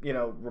would,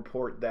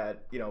 report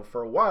that,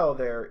 for a while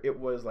there, it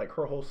was like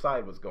her whole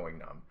side was going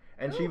numb,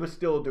 and she was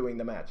still doing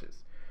the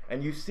matches.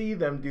 And you see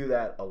them do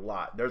that a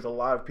lot. There's a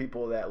lot of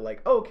people that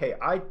like, okay,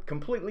 I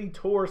completely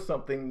tore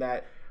something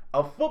that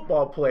a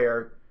football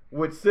player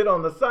would sit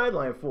on the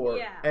sideline for,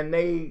 and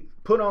they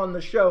put on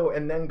the show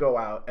and then go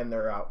out, and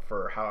they're out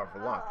for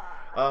however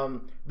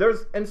long.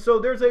 There's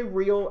a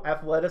real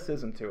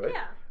athleticism to it.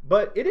 Yeah.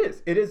 But it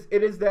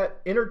is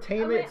that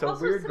entertainment. It's a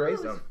weird gray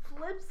zone.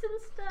 Flips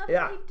and stuff.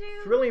 Yeah, they do.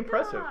 It's really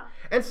impressive.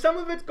 And some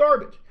of it's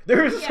garbage.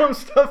 There's some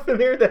stuff in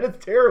there that is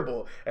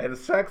terrible and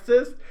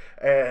sexist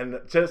and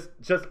just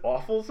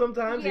awful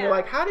sometimes. And you're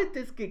like, how did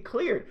this get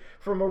cleared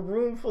from a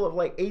room full of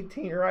like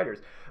 18 writers?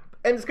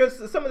 And it's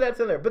because some of that's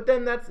in there, but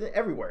then that's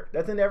everywhere.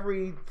 That's in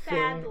everything.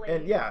 Sadly.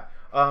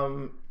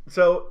 And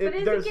so but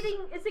is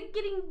it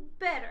getting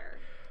better?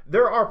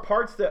 There are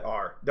parts that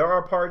are. There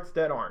are parts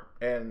that aren't.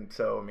 And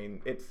so, I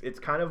mean, it's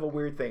kind of a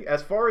weird thing.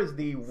 As far as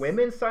the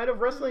women's side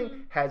of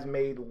wrestling has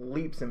made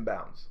leaps and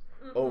bounds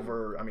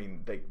over, I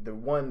mean,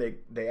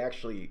 they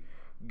actually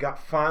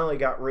finally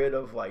got rid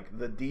of like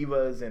the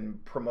divas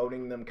and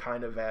promoting them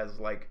kind of as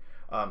like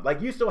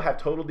you still have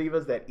Total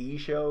Divas, that E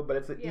show, but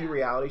it's an E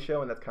reality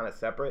show, and that's kind of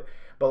separate.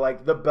 But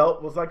like the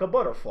belt was like a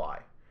butterfly,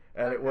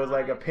 and it was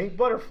like a pink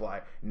butterfly.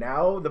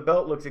 Now the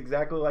belt looks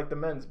exactly like the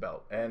men's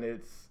belt,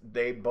 and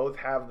they both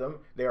have them.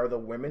 They are the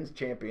women's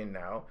champion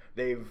now.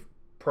 They've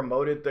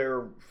promoted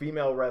their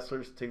female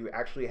wrestlers to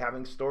actually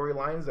having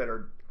storylines that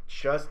are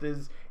just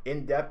as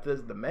in depth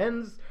as the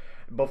men's.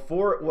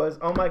 Before it was,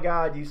 oh my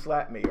God, you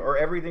slapped me, or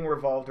everything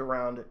revolved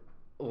around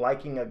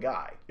liking a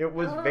guy. It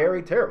was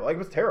very terrible. Like, it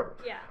was terrible.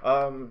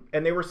 Yeah.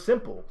 And they were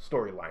simple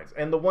storylines,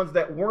 and the ones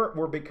that weren't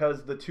were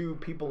because the two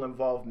people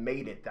involved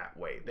made it that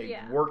way.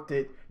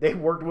 They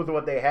worked with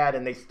what they had,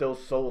 and they still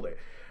sold it.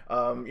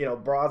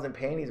 Bras and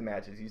panties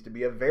matches used to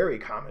be a very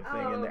common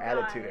thing in the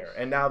attitude era,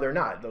 and now they're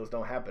not. Those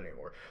don't happen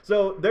anymore.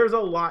 So there's a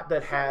lot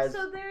that has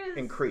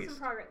increased. Some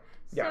progress.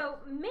 So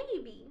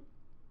maybe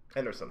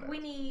and there's some we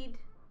need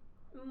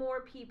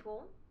more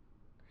people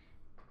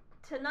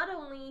to not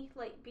only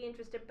like be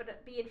interested,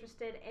 but be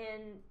interested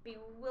and be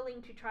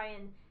willing to try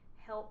and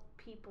help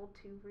people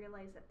to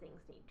realize that things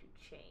need to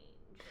change.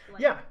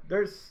 Like,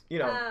 there's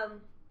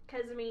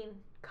because I mean,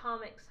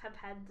 comics have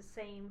had the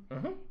same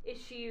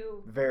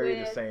issue.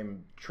 The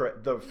same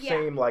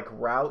same like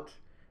route,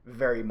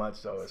 very much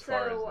so as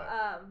far as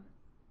that.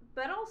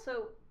 But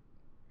also,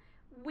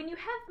 when you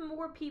have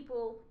more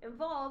people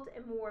involved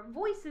and more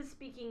voices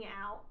speaking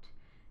out,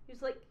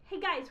 it's like, hey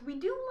guys, we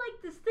do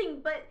like this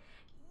thing, but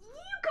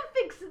you can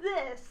fix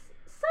this.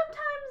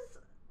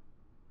 Sometimes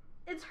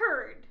it's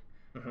heard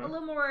a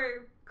little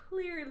more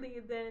clearly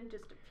than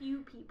just a few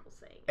people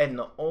saying. And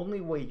the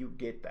only way you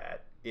get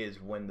that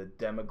is when the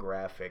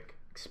demographic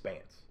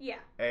expands. Yeah.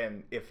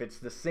 And if it's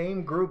the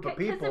same group of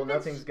people,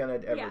 nothing's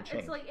going to ever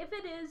change. It's like, if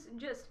it is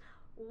just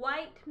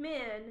white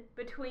men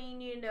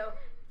between,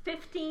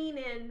 15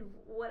 and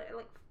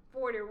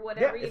 40 or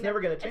whatever. Yeah, it's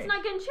never going to change. It's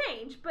not going to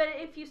change. But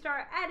if you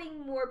start adding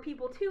more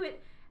people to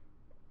it,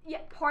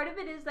 part of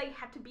it is they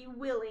have to be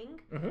willing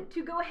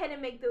to go ahead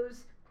and make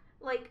those,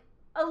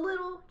 a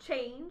little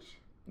change.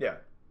 Yeah.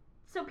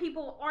 So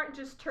people aren't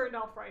just turned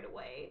off right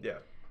away. Yeah.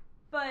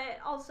 But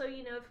also,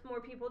 if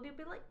more people do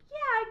be like, yeah,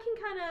 I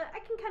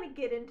can kind of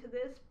get into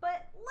this,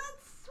 but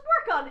let's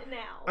work on it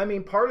now. I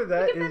mean, part of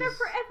that Make it better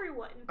for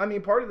everyone. I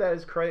mean, part of that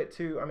is credit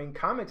to,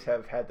 comics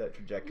have had that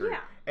trajectory.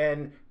 Yeah.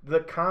 And the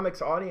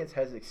comics audience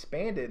has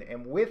expanded,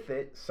 and with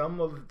it, some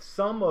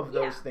of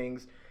those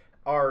things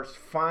are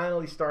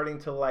finally starting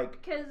to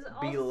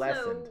be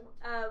lessened.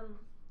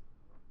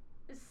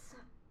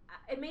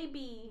 It may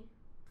be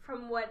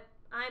from what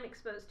I'm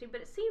exposed to, but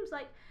it seems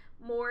like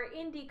more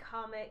indie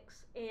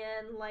comics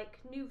and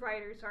new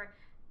writers are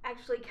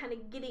actually kind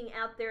of getting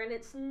out there, and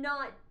it's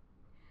not,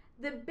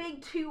 the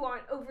big two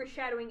aren't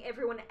overshadowing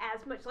everyone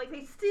as much.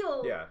 They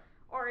still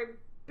are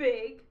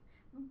big,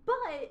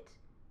 but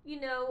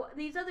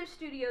these other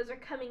studios are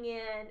coming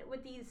in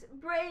with these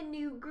brand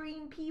new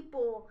green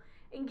people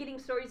and getting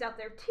stories out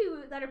there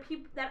too that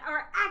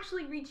are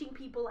actually reaching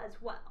people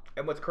as well.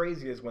 And what's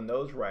crazy is when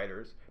those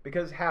writers,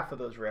 because half of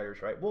those writers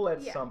will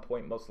at some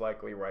point most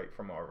likely write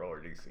from Marvel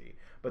or DC,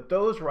 but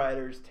those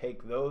writers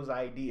take those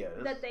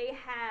ideas that they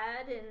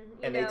had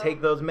and they take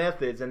those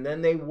methods and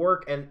then they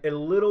work, and a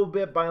little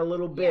bit by a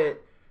little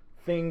bit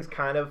things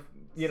kind of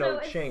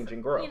change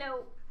and grow.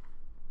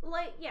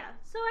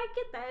 So I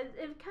get that.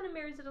 It kind of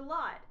mirrors it a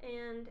lot,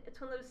 and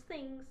it's one of those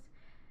things.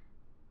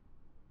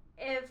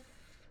 If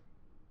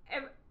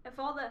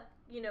all the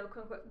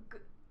quote unquote,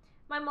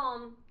 my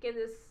mom gave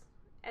this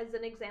as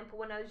an example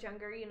when I was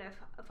younger. If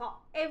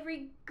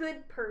every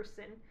good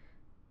person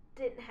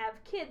didn't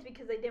have kids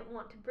because they didn't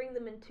want to bring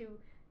them into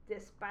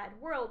this bad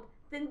world,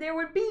 then there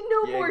would be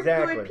no more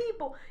good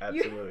people.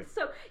 Absolutely.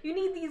 So you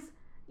need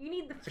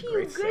the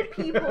few good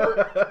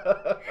people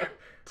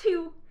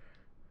to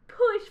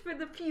push for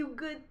the few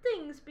good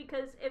things,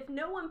 because if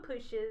no one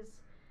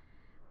pushes,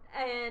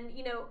 and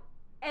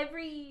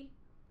every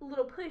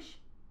little push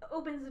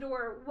opens the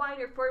door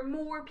wider for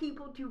more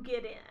people to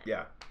get in.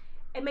 Yeah.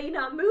 It may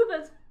not move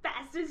as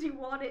fast as you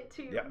want it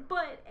to, yeah.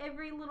 but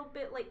every little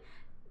bit,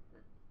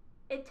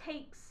 it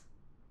takes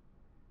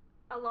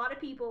a lot of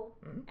people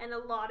and a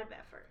lot of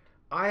effort.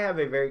 I have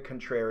a very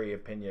contrary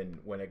opinion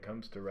when it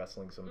comes to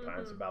wrestling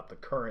sometimes about the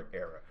current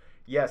era.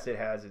 Yes, it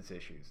has its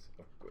issues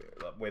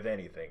with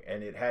anything,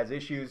 and it has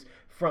issues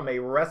from a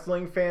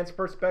wrestling fan's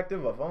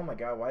perspective of, oh my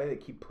god, why do they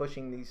keep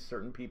pushing these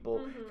certain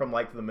people from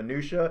the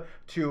minutia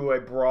to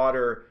a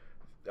broader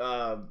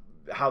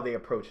how they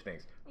approach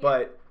things. Yeah.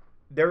 But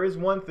there is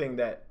one thing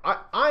that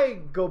I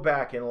go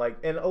back and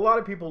and a lot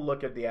of people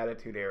look at the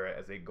Attitude Era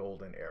as a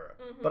golden era,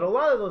 but a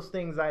lot of those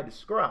things I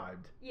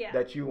described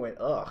that you went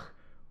ugh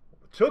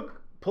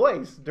took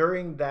place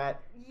during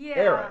that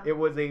era. It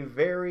was a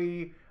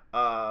very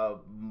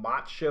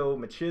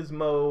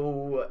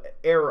machismo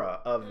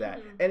era of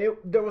that, and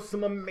there was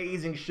some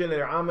amazing shit in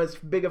there. I'm as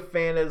big a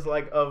fan as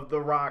of The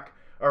Rock,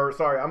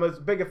 I'm as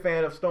big a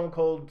fan of Stone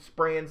Cold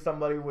spraying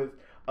somebody with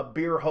a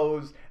beer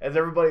hose as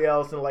everybody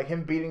else, and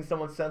him beating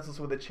someone senseless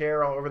with a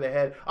chair all over the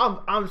head.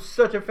 I'm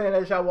such a fan of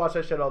that shit. I watch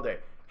that shit all day.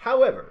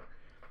 However,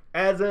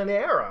 as an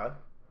era,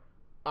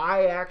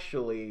 I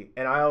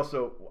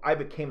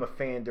became a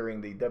fan during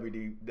the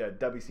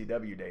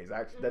WCW days.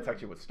 That's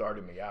actually what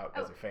started me out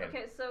as a fan.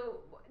 Okay,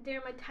 so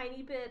during my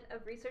tiny bit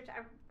of research,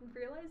 I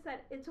realized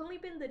that it's only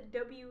been the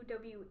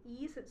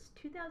WWE since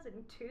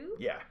 2002.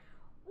 Yeah.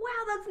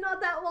 Wow, that's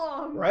not that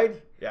long. Right?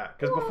 Yeah,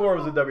 because before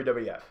it was the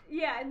WWF.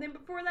 Yeah, and then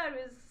before that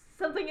it was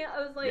something else.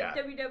 It was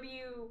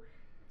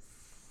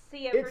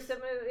WWCF or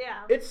something.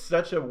 Yeah. It's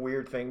such a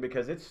weird thing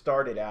because it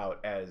started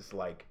out as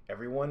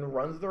everyone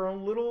runs their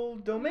own little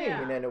domain,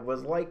 and it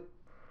was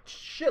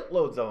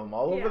shitloads of them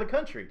all over the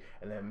country,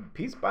 and then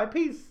piece by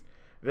piece,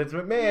 Vince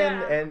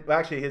McMahon and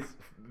actually his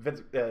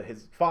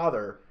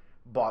father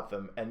bought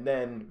them, and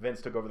then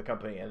Vince took over the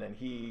company, and then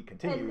he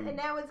continued. And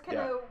now it's kind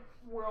of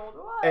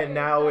worldwide. And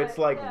now it's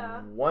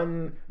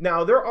one.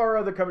 Now there are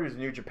other companies.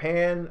 New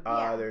Japan.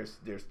 There's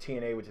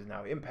TNA, which is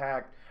now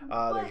Impact.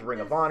 There's Ring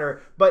of Honor.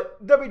 But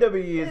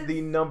WWE is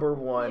the number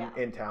one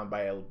in town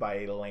by a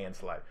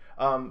landslide.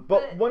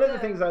 But one of the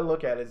things I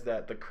look at is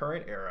that the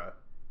current era,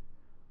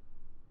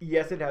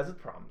 yes, it has its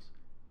problems,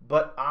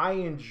 but I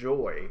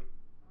enjoy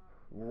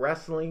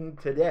wrestling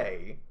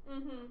today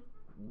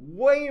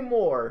way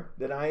more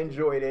than I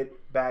enjoyed it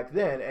back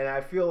then, and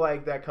I feel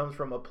like that comes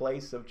from a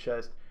place of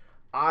just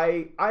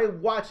I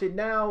watch it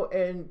now,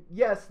 and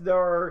yes, there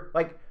are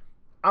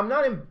I'm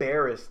not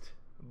embarrassed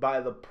by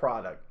the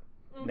product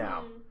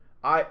now.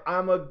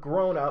 I'm a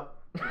grown up.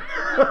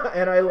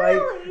 And I like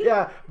Really?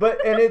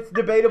 and it's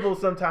debatable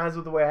sometimes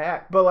with the way I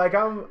act, but like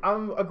I'm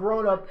a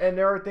grown up, and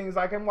there are things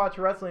I can watch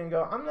wrestling and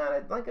go, I'm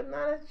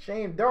not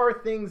ashamed. There are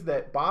things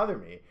that bother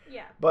me,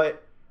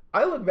 but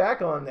I look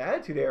back on the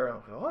Attitude Era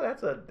and go,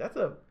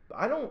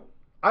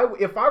 oh,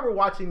 if I were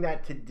watching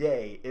that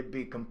today, it'd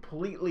be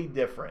completely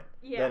different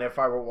than if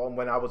I were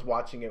when I was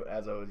watching it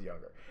as I was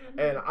younger.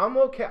 And I'm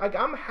okay. Like,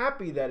 I'm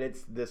happy that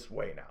it's this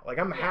way now. Like,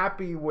 I'm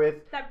happy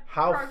with that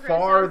how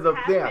far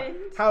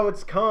how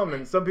it's come.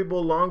 And some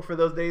people long for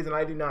those days, and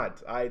I do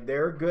not.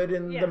 They're good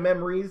in the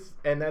memories,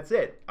 and that's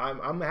it.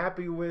 I'm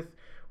happy with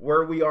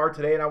where we are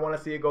today, and I want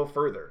to see it go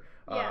further.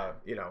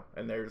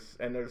 And there's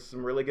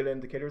some really good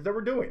indicators that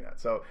we're doing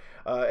that. So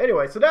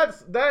anyway, so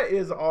that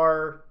is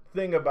our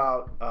thing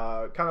about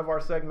kind of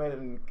our segment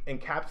and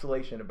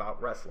encapsulation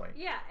about wrestling.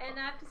 Yeah, and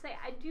I have to say,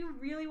 I do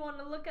really want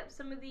to look up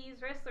some of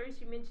these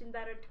wrestlers you mentioned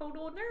that are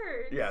total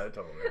nerds. Yeah, they're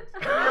total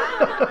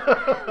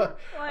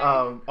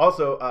nerds.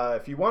 Also,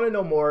 if you want to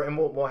know more, and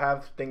we'll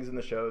have things in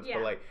the shows,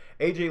 but like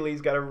AJ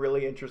Lee's got a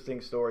really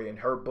interesting story, and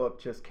her book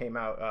just came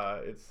out.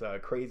 It's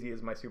Crazy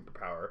Is My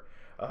Superpower,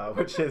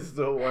 which is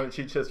the one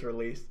she just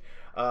released.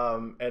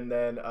 And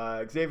then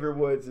Xavier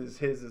Woods is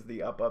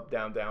the Up Up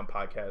Down Down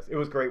podcast. It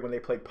was great when they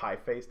played Pie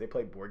Face. They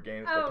play board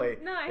games.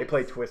 Nice. They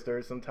play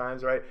Twisters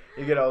sometimes, right?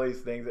 You get all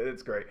these things.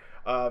 It's great.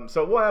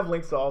 So we'll have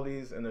links to all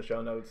these in the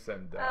show notes.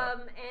 And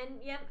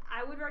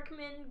I would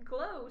recommend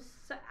Glow.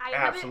 So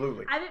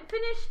absolutely. I haven't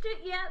finished it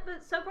yet,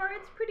 but so far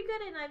it's pretty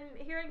good, and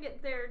I'm hearing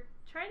it. They're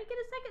trying to get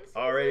a second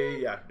season. Already,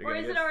 yeah. Or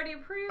is it already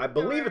approved? I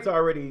believe it's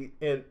already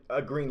in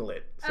a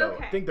greenlit. So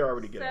I think they're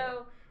already getting it.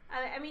 So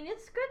I mean,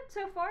 it's good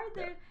so far.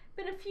 There's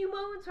been a few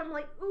moments where I'm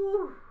like,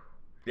 ooh.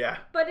 Yeah.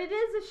 But it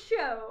is a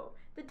show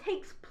that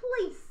takes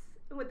place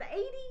with the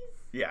 80s.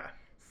 Yeah.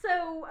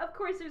 So, of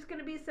course, there's going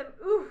to be some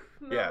oof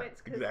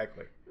moments. Yeah,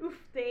 exactly. Oof,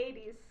 the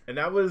 80s. And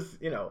that was,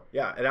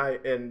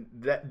 and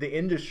the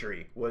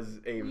industry was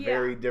a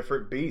very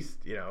different beast,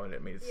 and I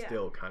mean, it's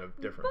still kind of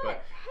different.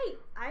 But hey,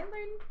 I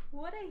learned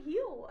what a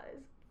heel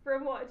was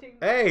from watching.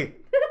 Hey,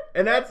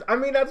 and that's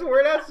where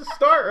it has to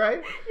start,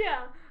 right?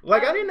 Yeah.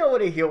 Like, I didn't know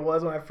what a heel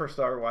was when I first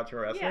started watching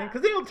wrestling,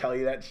 because they don't tell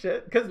you that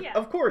shit. Because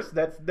of course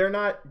they're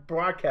not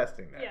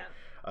broadcasting that.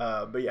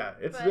 Yeah. But yeah,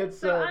 it's been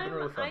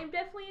really fun. I'm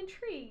definitely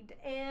intrigued,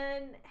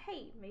 and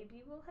hey,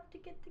 maybe we'll have to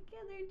get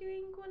together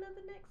doing one of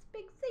the next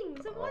big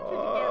things and watch it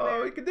together.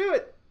 Oh, we could do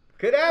it.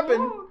 Could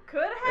happen. Ooh,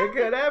 could happen. It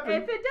could happen.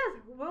 If it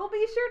does, we'll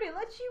be sure to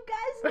let you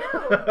guys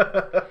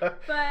know.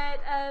 But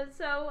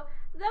so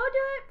that will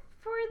do it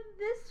for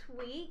this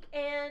week,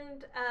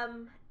 and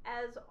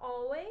as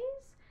always,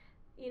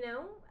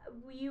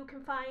 you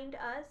can find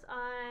us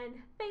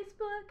on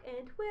Facebook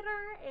and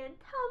Twitter and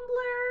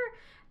Tumblr.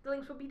 The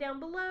links will be down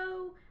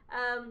below.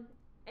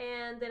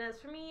 And then as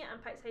for me, I'm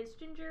Pint-Sized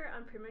Ginger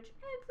on pretty much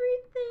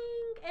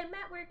everything. And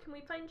Matt, where can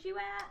we find you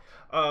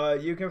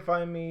at? You can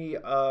find me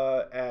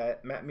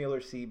at Matt Mueller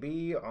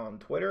CB on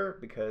Twitter,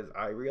 because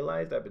I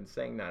realized I've been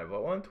saying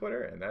 9-0 on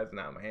Twitter, and that's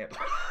not my handle.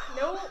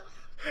 Nope.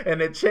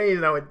 And it changed,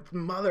 and I went,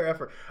 mother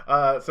effer.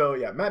 So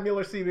yeah, Matt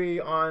Mueller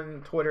CB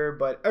on Twitter,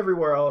 but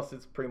everywhere else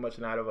it's pretty much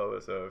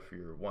 9-0. So if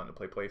you're wanting to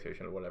play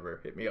PlayStation or whatever,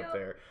 hit me up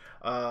there.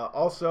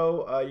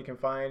 Also, you can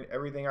find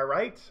everything I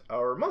write,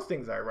 or most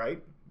things I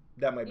write.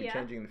 That might be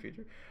changing in the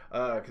future,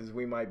 because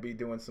we might be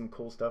doing some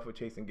cool stuff with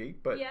Chase and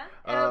Geek. But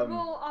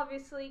we'll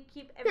obviously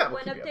keep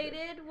everyone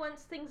updated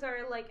once things are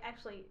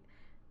actually,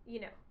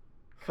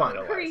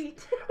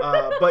 finalized.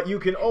 But you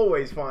can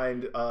always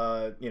find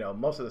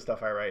most of the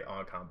stuff I write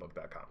on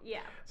comicbook.com. Yeah.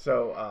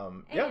 So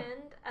And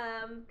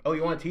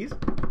you want to tease?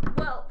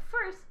 Well,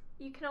 first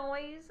you can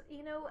always leave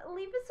us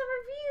a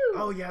review.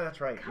 Oh yeah,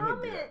 that's right.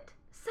 Comment,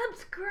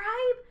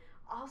 subscribe,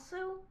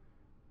 also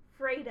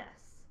rate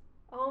us.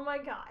 Oh my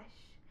gosh.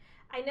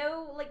 I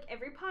know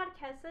every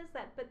podcast says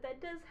that, but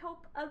that does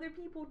help other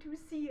people to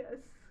see us.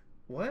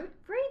 What?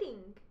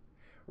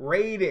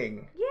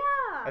 Rating.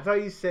 Yeah. I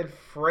thought you said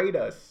freight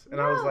us,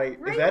 and I was like,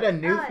 is that a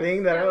new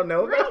thing that I don't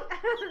know about?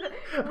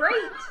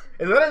 Rate.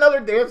 Is that another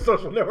damn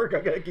social network I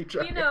gotta keep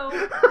track of?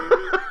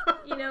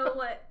 You know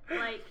what?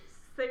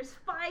 There's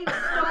 5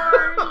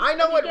 stars. I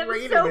know what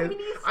rating so is.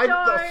 Many stars,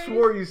 I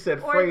swore you said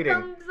freighting.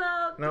 Thumbs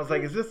up. And I was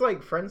like, is this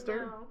like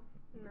Friendster?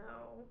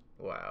 No.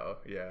 Wow.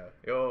 Yeah.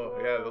 Oh,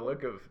 yeah. The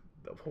look of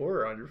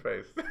horror on your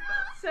face.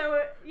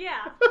 So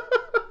yeah,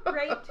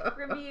 rate,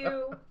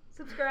 review,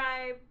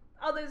 subscribe,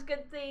 all those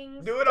good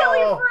things. Do it Tell all.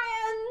 Your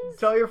friends.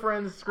 Tell your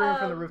friends. Scream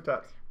from the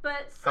rooftops.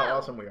 But how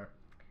awesome we are.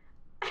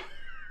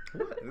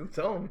 What?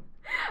 Tell them.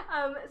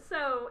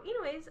 So,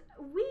 anyways,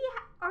 we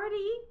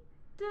already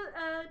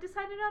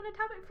decided on a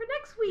topic for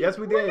next week. Yes,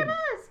 we did. Look at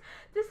us.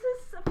 This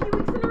is a few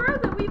weeks in a row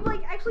that we've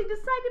actually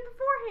decided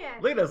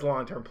beforehand. Look at us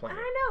long-term plan.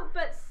 I know,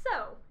 but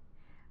so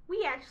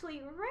we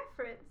actually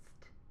referenced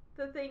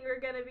the thing we're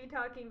going to be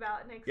talking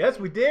about next week. Yes,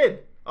 we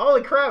did.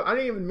 Holy crap. I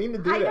didn't even mean to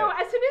do that. I know.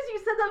 As soon as you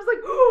said that, I was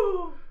like,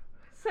 oh.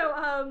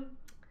 So,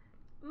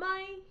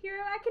 My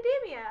Hero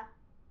Academia.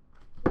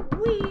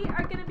 we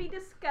are going to be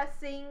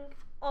discussing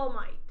All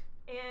Might.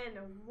 And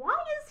why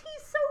is he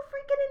so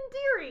freaking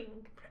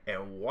endearing?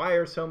 And why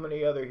are so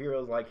many other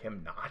heroes like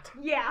him not?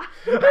 Yeah.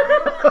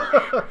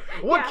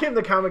 What can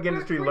the comic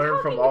industry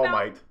learn from All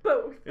Might?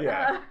 Both.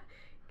 Yeah.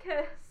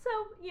 So,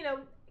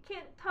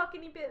 can't talk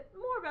any bit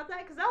more about that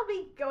because I'll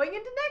be going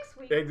into next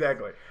week.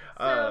 Exactly.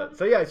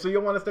 So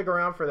you'll want to stick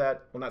around for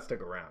that. Well, not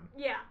stick around.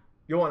 Yeah.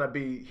 You'll want to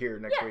be here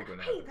next week.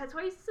 Hey, that's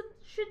why you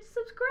should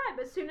subscribe.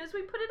 As soon as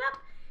we put it up,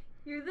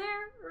 you're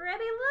there,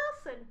 ready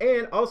to listen.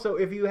 And also,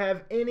 if you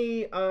have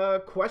any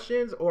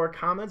questions or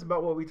comments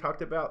about what we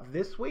talked about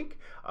this week,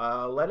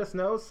 let us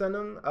know. Send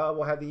them.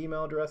 We'll have the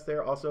email address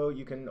there. Also,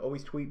 you can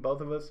always tweet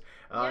both of us,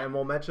 and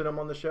we'll mention them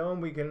on the show.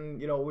 And we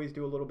can, always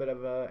do a little bit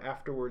of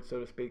afterwards, so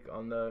to speak,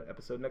 on the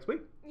episode next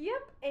week.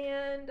 Yep.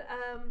 And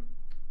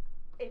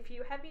if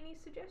you have any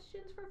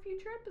suggestions for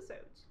future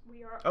episodes,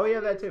 we are. Oh, yeah,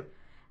 that too.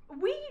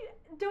 We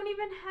don't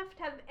even have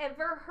to have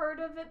ever heard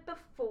of it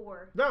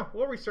before. No,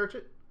 we'll research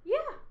it. Yeah.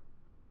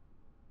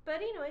 But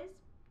anyways,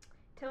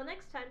 till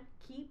next time,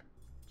 keep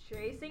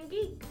chasing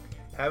geek.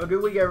 Have a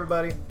good week,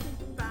 everybody.